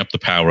breaking up the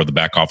power of the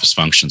back office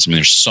functions. I mean,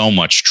 there's so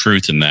much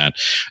truth in that.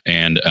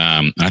 And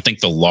I think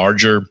the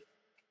larger,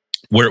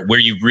 where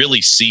you really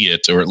see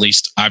it, or at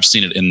least I've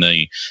seen it in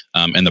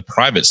the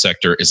private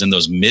sector, is in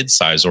those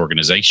mid-sized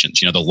organizations.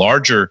 The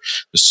larger,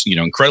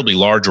 incredibly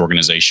large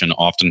organization,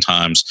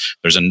 oftentimes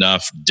there's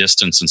enough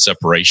distance and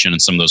separation in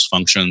some of those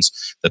functions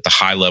that the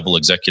high-level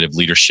executive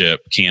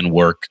leadership can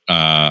work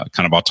kind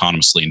of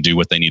autonomously and do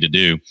what they need to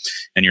do.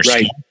 And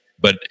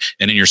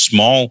in your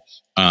small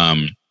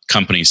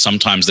companies,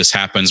 sometimes this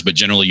happens, but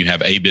generally you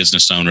have a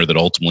business owner that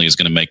ultimately is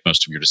going to make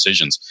most of your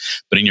decisions.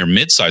 But in your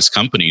mid-sized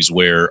companies,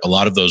 where a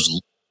lot of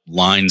those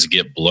lines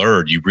get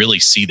blurred, you really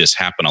see this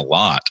happen a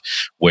lot,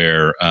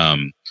 where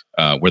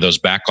those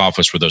back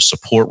office, where those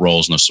support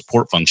roles and those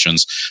support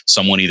functions,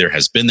 someone either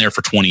has been there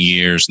for 20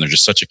 years and they're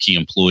just such a key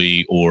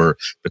employee, or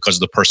because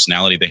of the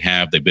personality they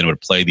have, they've been able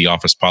to play the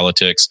office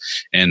politics.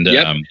 And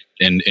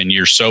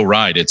you're so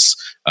right. It's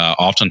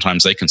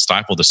oftentimes they can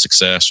stifle the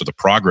success or the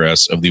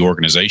progress of the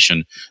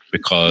organization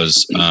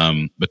because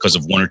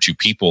of one or two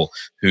people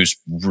whose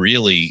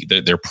really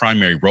their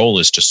primary role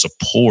is to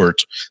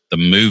support the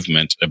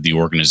movement of the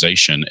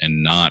organization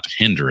and not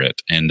hinder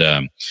it.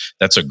 And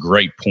that's a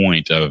great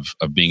point of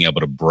being able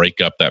to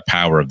break up that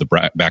power of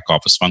the back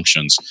office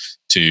functions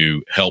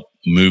to help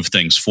move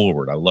things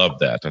forward. I love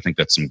that. I think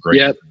that's some great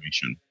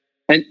information.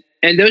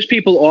 And those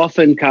people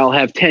often, Kyle,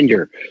 have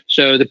tenure.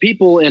 So the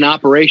people in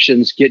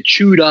operations get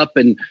chewed up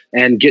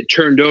and get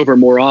turned over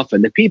more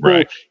often. The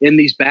people in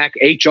these back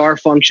HR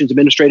functions,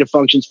 administrative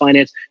functions,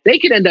 finance, they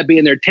could end up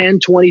being there 10,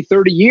 20,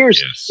 30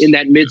 years in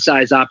that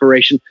mid-sized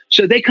operation.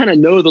 So they kind of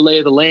know the lay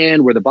of the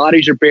land, where the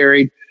bodies are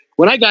buried.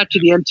 When I got to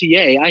the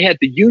MTA, I had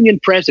the union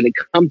president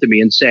come to me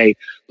and say,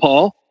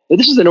 Paul,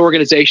 this is an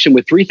organization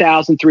with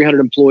 3,300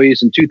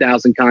 employees and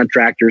 2,000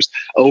 contractors,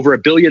 over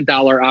 $1 billion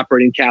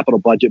operating capital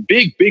budget,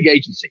 big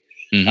agency.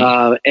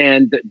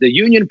 And the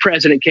union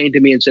president came to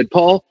me and said,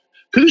 Paul,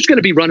 who's going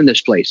to be running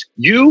this place,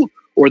 you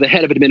or the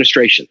head of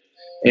administration?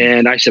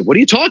 And I said, what are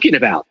you talking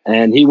about?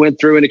 And he went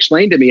through and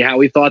explained to me how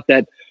he thought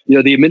that,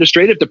 the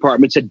administrative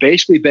departments had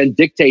basically been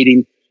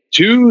dictating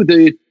to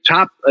the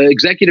top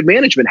executive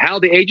management how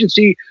the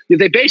agency,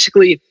 they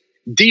basically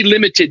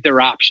delimited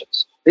their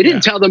options. They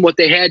didn't tell them what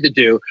they had to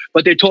do,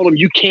 but they told them,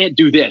 you can't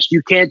do this,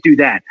 you can't do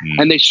that.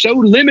 And they so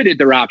limited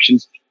their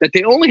options that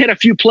they only had a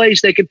few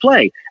plays they could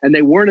play, and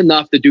they weren't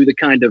enough to do the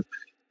kind of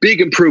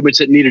big improvements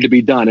that needed to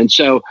be done. And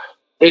so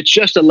it's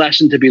just a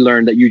lesson to be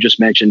learned that you just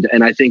mentioned.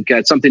 And I think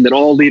it's something that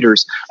all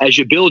leaders, as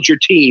you build your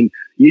team,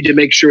 you need to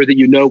make sure that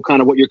you know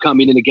kind of what you're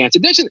coming in against.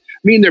 It doesn't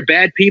mean they're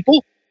bad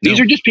people. These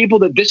are just people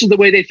that this is the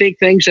way they think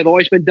things have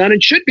always been done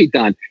and should be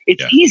done.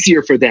 It's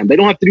easier for them. They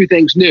don't have to do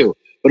things new.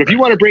 But if you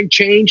want to bring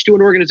change to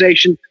an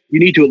organization, you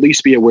need to at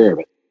least be aware of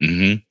it.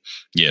 Mm-hmm.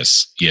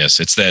 Yes.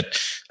 It's that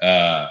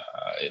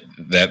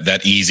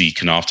that easy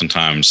can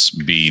oftentimes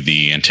be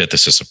the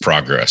antithesis of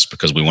progress,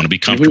 because we want to be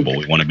comfortable.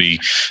 We want to be,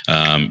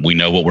 we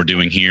know what we're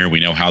doing here. We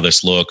know how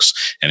this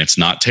looks, and it's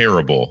not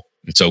terrible.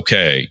 It's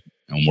okay.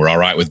 And we're all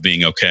right with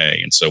being okay.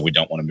 And so we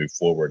don't want to move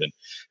forward.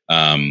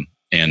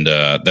 And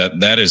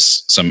that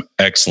is some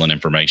excellent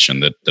information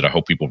that I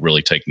hope people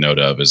really take note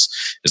of is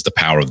the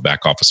power of the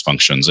back office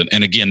functions.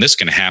 And again, this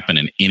can happen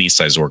in any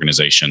size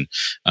organization,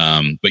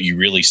 but you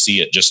really see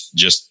it just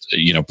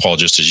Paul,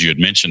 just as you had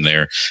mentioned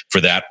there, for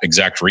that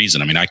exact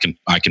reason. I mean, I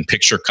can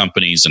picture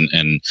companies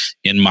and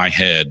in my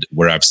head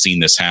where I've seen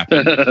this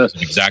happen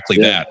exactly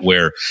that,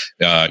 where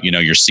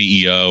your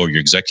CEO or your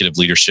executive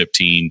leadership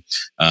team,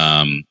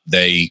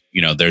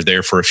 they're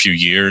there for a few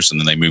years and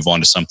then they move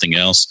on to something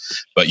else,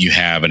 but you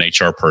have an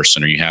HR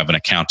person, or you have an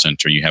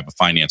accountant, or you have a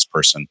finance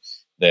person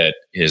that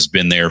has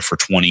been there for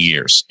 20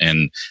 years,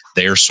 and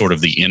they're sort of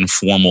the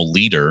informal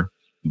leader,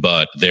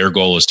 but their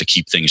goal is to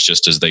keep things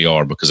just as they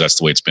are, because that's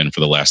the way it's been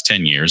for the last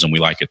 10 years, and we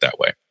like it that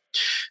way.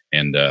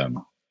 And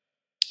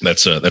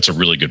that's a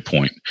really good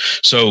point.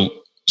 So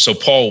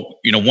Paul,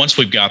 once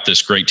we've got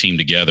this great team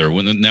together,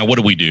 now what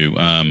do we do?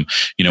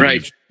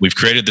 We've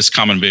created this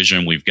common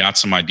vision. We've got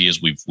some ideas.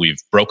 We've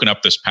broken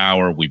up this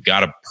power. We've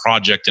got a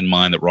project in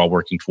mind that we're all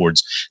working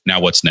towards.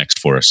 Now what's next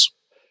for us?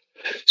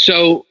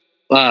 So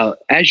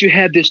as you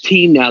have this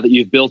team now that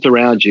you've built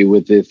around you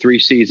with the 3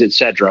 C's, et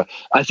cetera,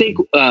 I think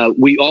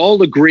we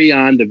all agree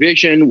on the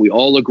vision. We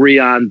all agree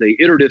on the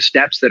iterative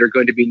steps that are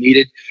going to be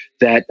needed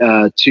that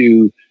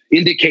to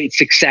indicate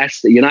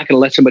success, that you're not going to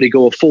let somebody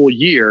go a full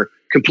year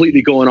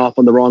completely going off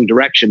on the wrong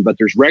direction. But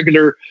there's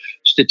regular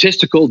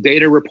statistical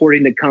data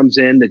reporting that comes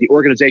in, that the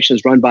organization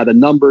is run by the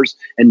numbers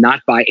and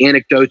not by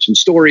anecdotes and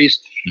stories.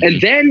 Mm-hmm.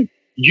 And then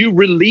you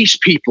release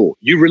people,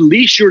 you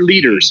release your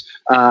leaders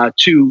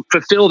to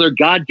fulfill their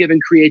God-given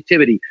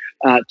creativity,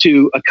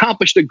 to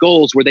accomplish the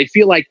goals where they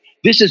feel like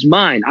this is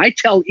mine. I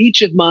tell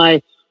each of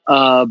my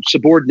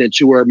subordinates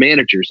who are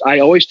managers, I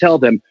always tell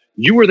them,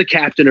 you are the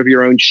captain of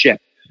your own ship.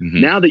 Mm-hmm.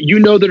 Now that you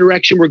know the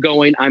direction we're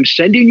going, I'm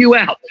sending you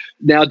out.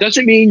 Now, it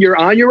doesn't mean you're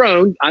on your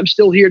own. I'm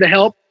still here to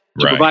help,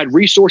 to provide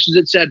resources,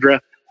 et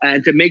cetera,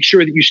 and to make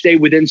sure that you stay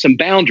within some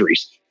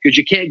boundaries, because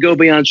you can't go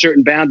beyond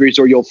certain boundaries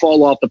or you'll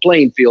fall off the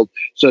playing field,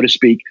 so to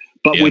speak.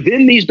 But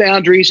within these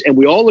boundaries, and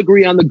we all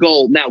agree on the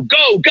goal, now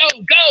go,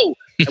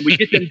 and we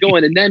get them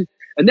going. And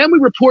then we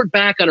report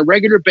back on a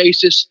regular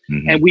basis,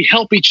 and we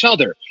help each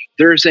other.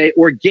 There's a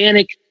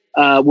organic,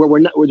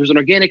 where there's an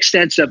organic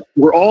sense of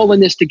we're all in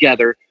this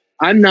together.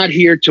 I'm not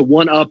here to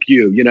one-up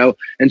you,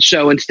 And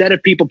so instead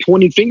of people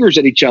pointing fingers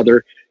at each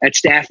other at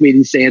staff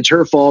meetings saying it's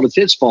her fault, it's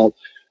his fault,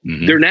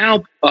 they're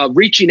now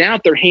reaching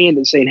out their hand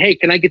and saying, hey,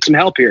 can I get some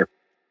help here?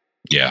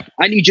 Yeah.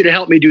 I need you to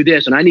help me do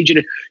this. And I need you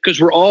to,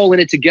 because we're all in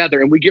it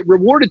together and we get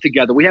rewarded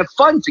together. We have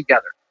fun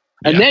together.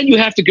 And then you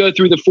have to go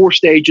through the 4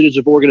 stages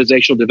of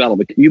organizational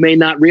development. You may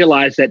not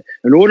realize that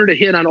in order to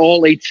hit on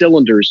all 8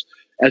 cylinders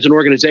as an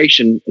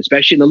organization,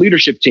 especially in the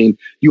leadership team,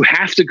 you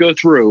have to go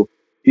through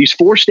these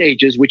 4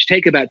 stages, which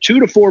take about 2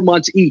 to 4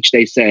 months each,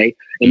 they say,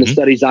 in the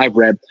studies I've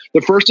read.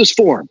 The first is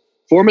form.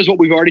 Form is what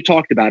we've already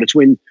talked about. It's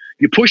when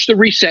you push the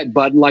reset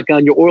button, like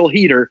on your oil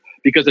heater,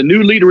 because a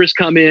new leader has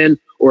come in,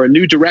 or a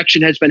new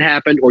direction has been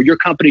happened, or your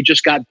company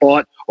just got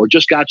bought or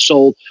just got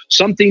sold.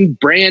 Something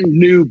brand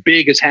new,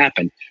 big has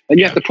happened. And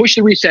you have to push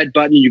the reset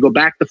button and you go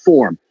back to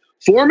form.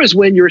 Form is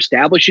when you're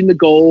establishing the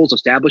goals,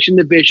 establishing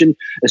the vision,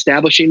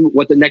 establishing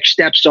what the next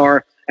steps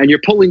are, and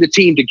you're pulling the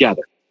team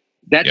together.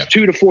 That's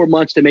 2 to 4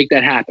 months to make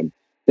that happen.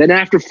 Then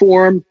after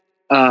form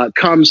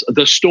comes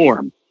the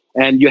storm.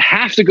 And you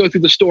have to go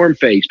through the storm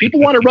phase. People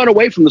want to run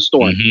away from the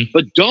storm,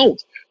 but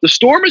don't. The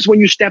storm is when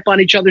you step on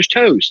each other's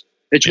toes.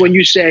 It's when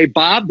you say,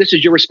 Bob, this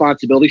is your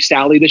responsibility.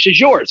 Sally, this is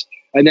yours.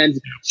 And then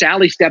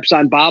Sally steps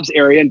on Bob's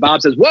area and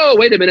Bob says, whoa,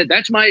 wait a minute.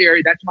 That's my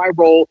area. That's my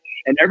role.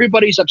 And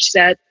everybody's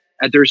upset.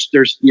 And there's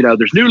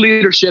new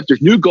leadership.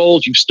 There's new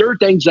goals. You've stirred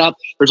things up.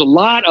 There's a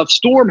lot of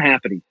storm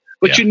happening,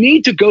 but you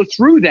need to go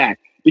through that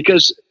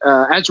because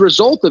as a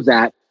result of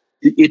that,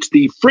 it's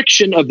the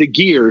friction of the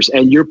gears,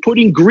 and you're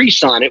putting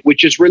grease on it,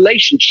 which is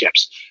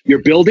relationships.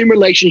 You're building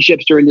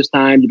relationships during this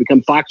time. You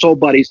become foxhole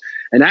buddies.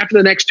 And after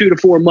the next 2 to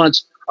 4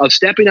 months of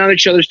stepping on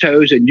each other's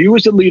toes, and you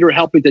as the leader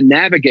helping to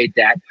navigate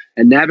that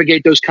and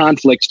navigate those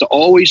conflicts to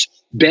always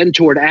bend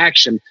toward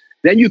action,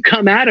 then you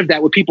come out of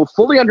that with people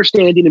fully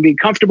understanding and being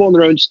comfortable in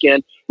their own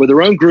skin, with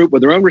their own group,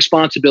 with their own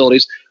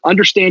responsibilities,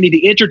 understanding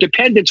the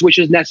interdependence which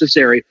is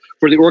necessary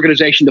for the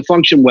organization to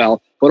function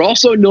well, but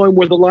also knowing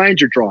where the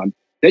lines are drawn.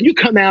 Then you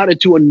come out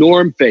into a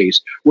norm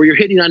phase where you're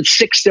hitting on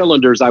 6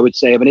 cylinders, I would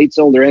say, of an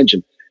 8-cylinder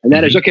engine. And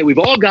that is, okay, we've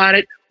all got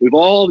it. We've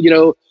all,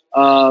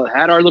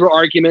 had our little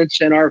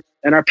arguments and our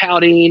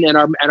pouting and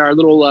our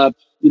little,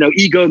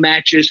 ego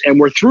matches. And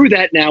we're through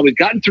that now. We've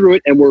gotten through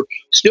it, and we're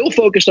still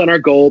focused on our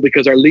goal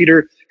because our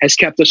leader has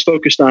kept us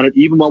focused on it,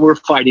 even while we're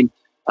fighting,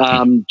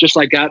 just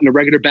like out in a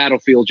regular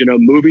battlefield,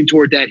 moving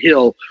toward that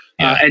hill.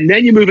 And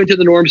then you move into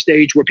the norm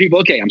stage where people,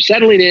 okay, I'm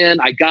settling in.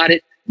 I got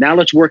it. Now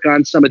let's work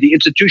on some of the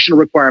institutional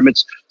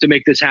requirements to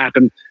make this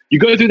happen. You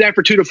go through that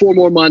for 2 to 4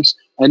 more months,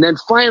 and then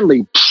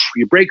finally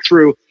you break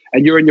through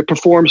and you're in your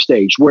perform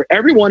stage where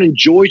everyone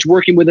enjoys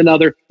working with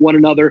one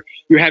another.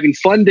 You're having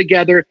fun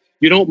together.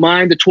 You don't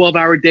mind the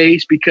 12-hour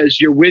days because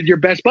you're with your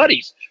best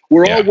buddies.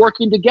 We're all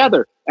working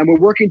together, and we're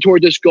working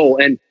toward this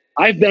goal. And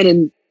I've been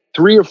in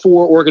 3 or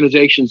 4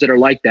 organizations that are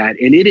like that,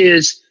 and it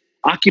is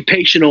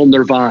occupational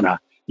nirvana.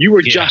 You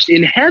are just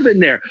in heaven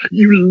there.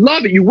 You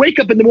love it. You wake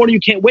up in the morning. You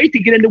can't wait to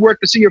get into work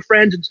to see your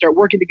friends and start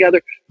working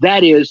together.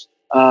 That is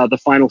the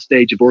final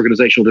stage of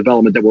organizational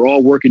development that we're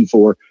all working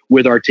for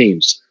with our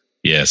teams.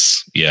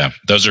 Yes. Yeah.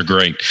 Those are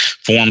great.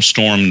 Form,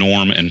 storm,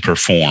 norm, and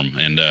perform.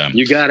 And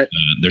you got it.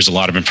 There's a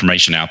lot of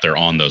information out there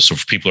on those. So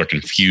if people are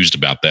confused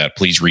about that,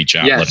 please reach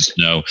out, let us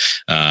know,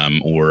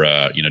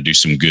 or do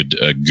some good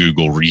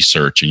Google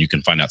research, and you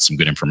can find out some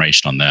good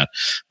information on that.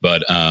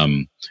 But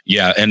one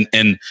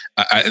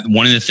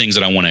of the things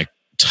that I want to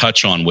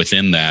touch on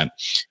within that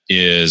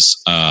is,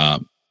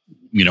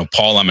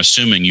 Paul, I'm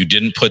assuming you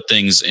didn't put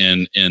things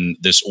in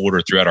this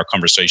order throughout our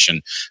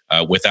conversation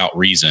without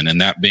reason.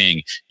 And that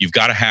being, you've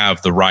got to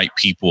have the right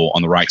people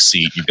on the right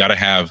seat. You've got to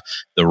have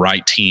the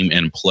right team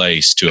in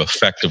place to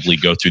effectively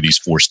go through these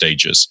 4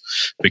 stages.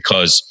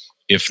 Because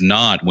if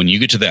not, when you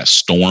get to that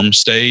storm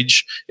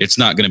stage, it's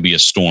not going to be a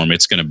storm.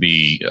 It's going to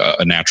be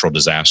a natural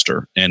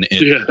disaster. And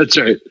that's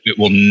right. It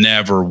will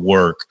never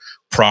work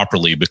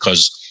properly,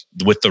 because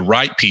with the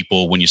right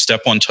people, when you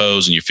step on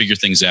toes and you figure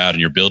things out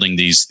and you're building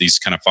these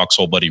kind of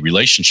foxhole buddy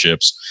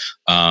relationships,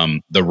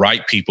 the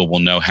right people will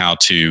know how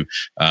to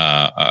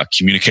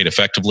communicate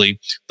effectively.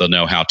 They'll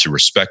know how to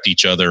respect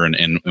each other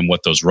and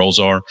what those roles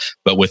are.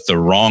 But with the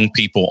wrong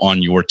people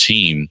on your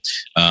team,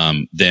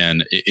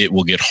 then it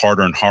will get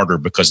harder and harder,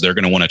 because they're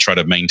going to want to try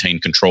to maintain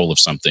control of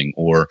something,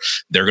 or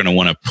they're going to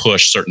want to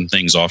push certain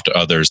things off to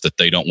others that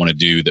they don't want to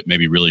do that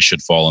maybe really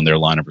should fall in their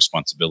line of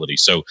responsibility.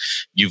 So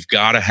you've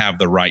got to have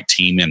the right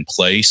team in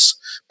place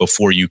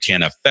before you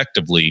can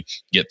effectively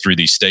get through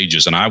these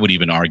stages. And I would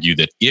even argue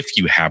that if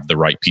you have the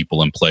right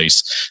people in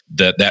place,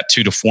 that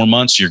 2 to 4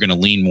 months, you're going to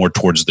lean more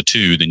towards the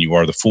 2 than you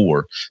are the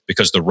 4,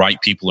 because the right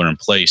people are in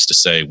place to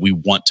say, we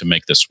want to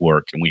make this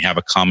work, and we have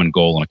a common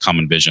goal and a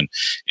common vision,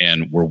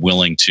 and we're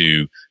willing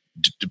to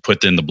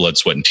put in the blood,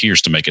 sweat, and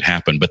tears to make it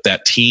happen. But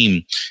that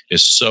team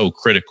is so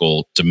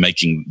critical to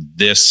making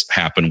this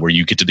happen, where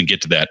you get to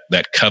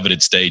that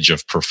coveted stage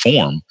of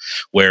perform,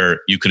 where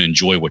you can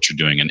enjoy what you're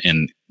doing.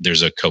 And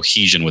there's a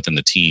cohesion within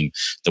the team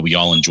that we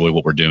all enjoy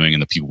what we're doing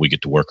and the people we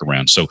get to work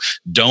around. So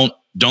don't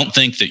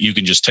think that you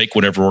can just take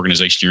whatever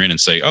organization you're in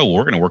and say, oh, well,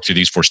 we're going to work through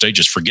these 4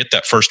 stages. Forget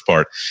that first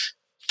part.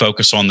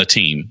 Focus on the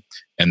team,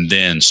 and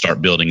then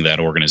start building that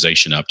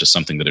organization up to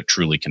something that it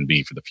truly can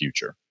be for the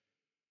future.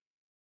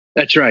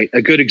 That's right.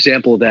 A good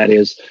example of that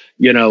is,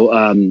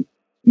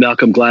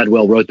 Malcolm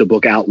Gladwell wrote the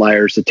book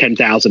Outliers, the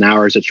 10,000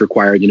 hours that's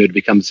required, to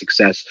become a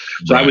success.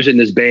 So I was in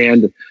this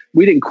band.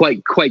 We didn't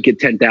quite get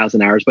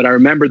 10,000 hours, but I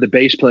remember the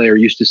bass player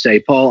used to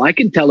say, Paul, I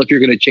can tell if you're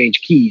going to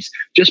change keys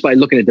just by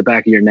looking at the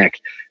back of your neck.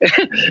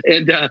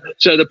 And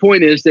so the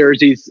point is, there's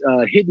these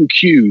hidden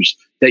cues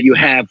that you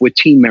have with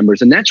team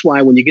members. And that's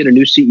why when you get a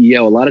new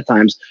CEO, a lot of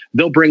times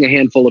they'll bring a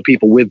handful of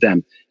people with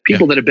them.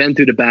 People that have been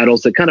through the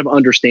battles, that kind of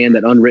understand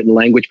that unwritten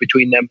language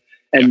between them.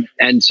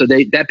 And so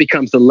that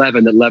becomes the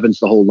leaven that leavens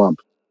the whole lump.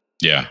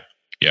 Yeah.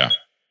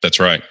 That's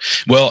right.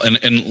 Well,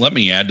 and let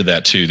me add to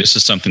that too. This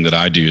is something that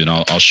I do, and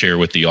I'll share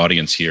with the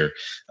audience here.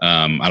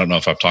 I don't know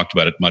if I've talked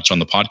about it much on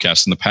the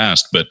podcast in the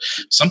past, but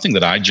something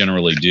that I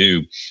generally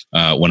do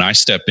when I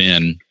step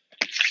in,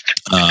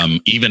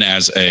 even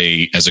as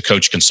a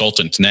coach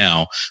consultant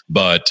now,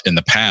 but in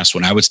the past,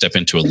 when I would step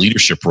into a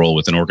leadership role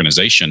with an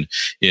organization,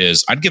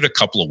 is I'd give it a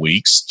couple of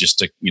weeks just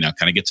to,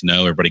 kind of get to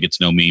know everybody, get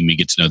to know me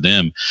get to know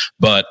them.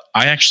 But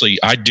I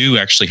do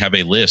actually have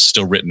a list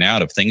still written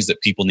out of things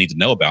that people need to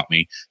know about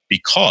me,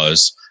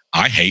 because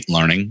I hate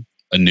learning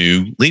a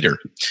new leader.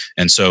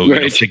 And so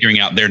figuring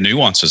out their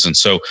nuances. And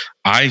so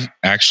I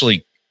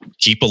actually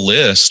keep a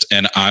list,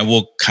 and I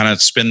will kind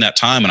of spend that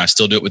time, and I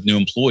still do it with new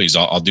employees.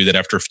 I'll do that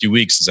after a few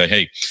weeks and say,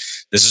 hey,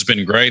 this has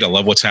been great. I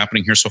love what's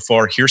happening here so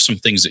far. Here's some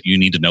things that you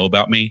need to know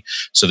about me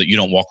so that you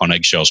don't walk on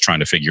eggshells trying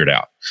to figure it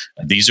out.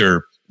 These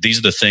are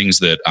the things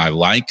that I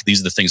like.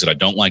 These are the things that I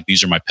don't like.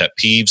 These are my pet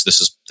peeves. This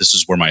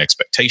is where my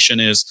expectation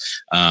is.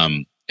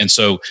 And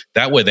so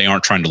that way they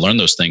aren't trying to learn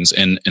those things.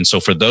 And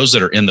so for those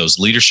that are in those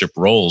leadership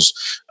roles,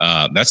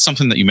 that's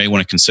something that you may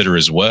want to consider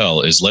as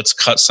well, is let's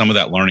cut some of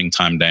that learning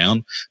time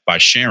down by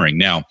sharing.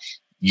 Now,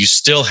 you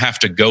still have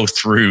to go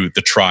through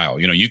the trial.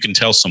 You can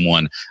tell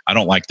someone, I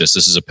don't like this.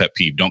 This is a pet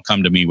peeve. Don't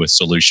come to me with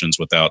solutions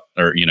with a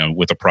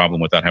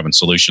problem without having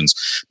solutions.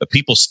 But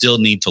people still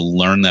need to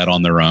learn that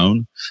on their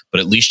own.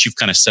 But at least you've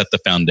kind of set the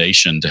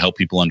foundation to help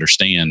people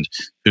understand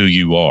who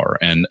you are.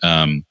 And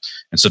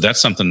so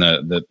that's something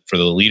that for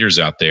the leaders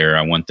out there,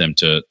 I want them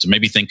to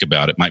maybe think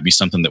about. It might be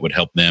something that would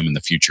help them in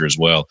the future as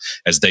well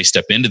as they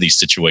step into these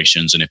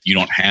situations. And if you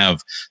don't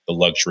have the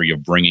luxury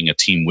of bringing a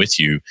team with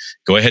you,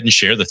 go ahead and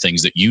share the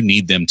things that you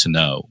need them to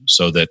know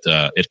so that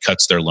it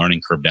cuts their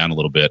learning curve down a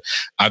little bit.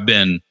 I've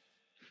been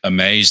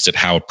amazed at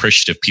how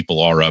appreciative people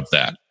are of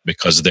that,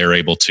 because they're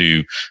able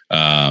to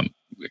kind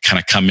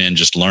of come in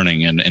just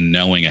learning and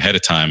knowing ahead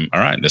of time, all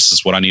right, this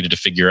is what I needed to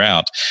figure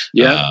out.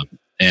 Yeah.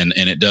 And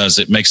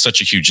it makes such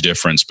a huge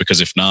difference,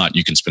 because if not,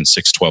 you can spend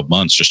 6-12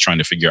 months just trying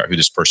to figure out who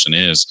this person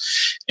is.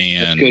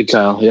 And that's good,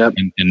 Kyle. Yep.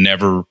 And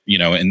never,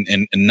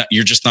 and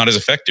you're just not as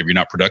effective. You're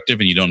not productive,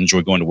 and you don't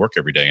enjoy going to work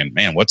every day. And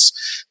man, what's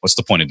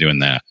the point of doing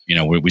that?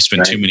 We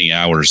spend too many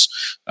hours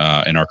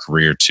in our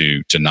career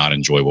to not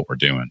enjoy what we're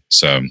doing.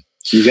 So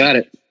you got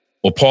it.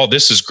 Well, Paul,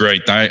 this is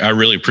great. I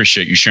really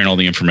appreciate you sharing all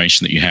the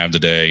information that you have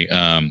today.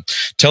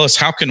 Tell us,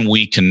 how can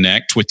we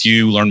connect with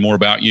you, learn more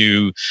about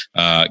you,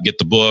 get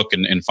the book,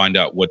 and find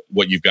out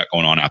what you've got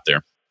going on out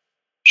there?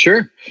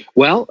 Sure.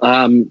 Well,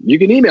 you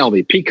can email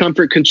me,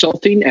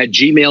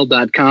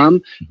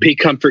 pcomfortconsulting@gmail.com,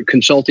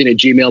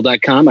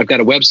 pcomfortconsulting@gmail.com. I've got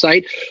a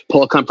website,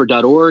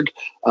 paulcomfort.org.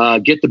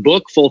 Get the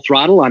book, Full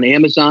Throttle, on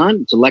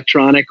Amazon. It's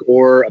electronic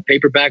or a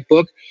paperback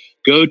book.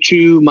 Go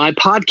to my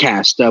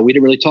podcast. We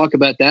didn't really talk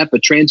about that,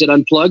 but Transit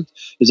Unplugged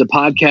is a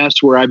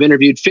podcast where I've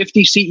interviewed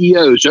 50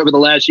 CEOs over the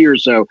last year or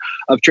so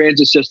of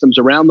transit systems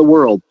around the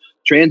world.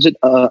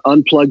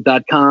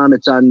 TransitUnplugged.com.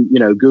 It's on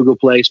Google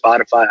Play,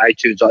 Spotify,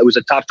 iTunes. It was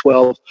a top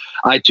 12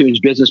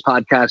 iTunes business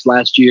podcast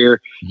last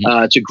year.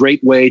 It's a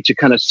great way to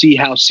kind of see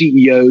how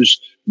CEOs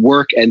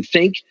work and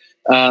think.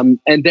 And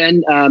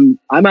then I'm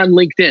on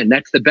LinkedIn.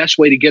 That's the best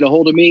way to get a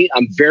hold of me.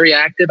 I'm very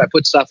active. I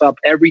put stuff up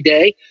every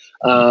day.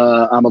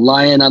 I'm a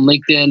lion on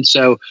LinkedIn.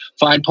 So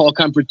find Paul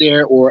Comfort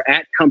there, or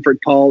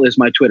 @ComfortPaul is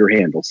my Twitter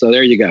handle. So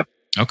there you go.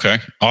 Okay.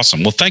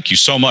 Awesome. Well, thank you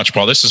so much,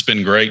 Paul. This has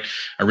been great.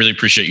 I really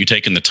appreciate you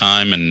taking the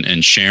time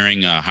and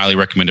sharing. Highly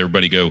recommend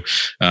everybody go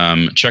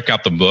check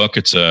out the book.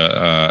 It's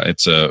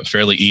a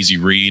fairly easy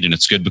read, and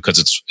it's good because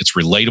it's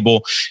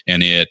relatable,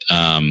 and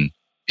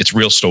it's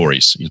real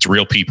stories. It's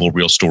real people,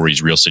 real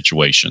stories, real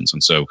situations.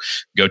 And so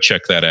go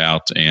check that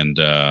out. And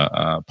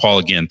Paul,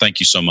 again,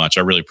 thank you so much.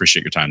 I really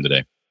appreciate your time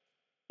today.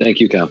 Thank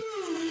you, Cal.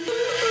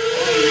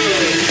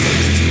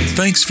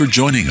 Thanks for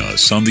joining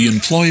us on the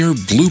Employer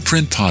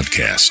Blueprint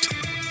Podcast.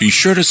 Be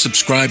sure to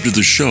subscribe to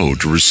the show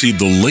to receive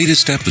the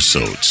latest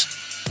episodes.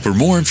 For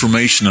more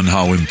information on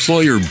how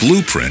Employer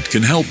Blueprint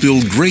can help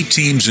build great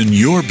teams in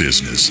your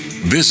business,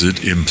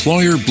 visit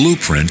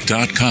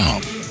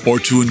employerblueprint.com. Or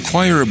to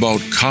inquire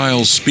about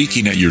Kyle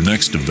speaking at your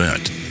next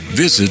event,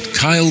 visit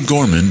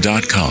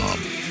kylegorman.com.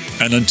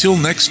 And until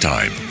next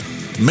time,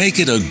 make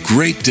it a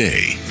great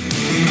day.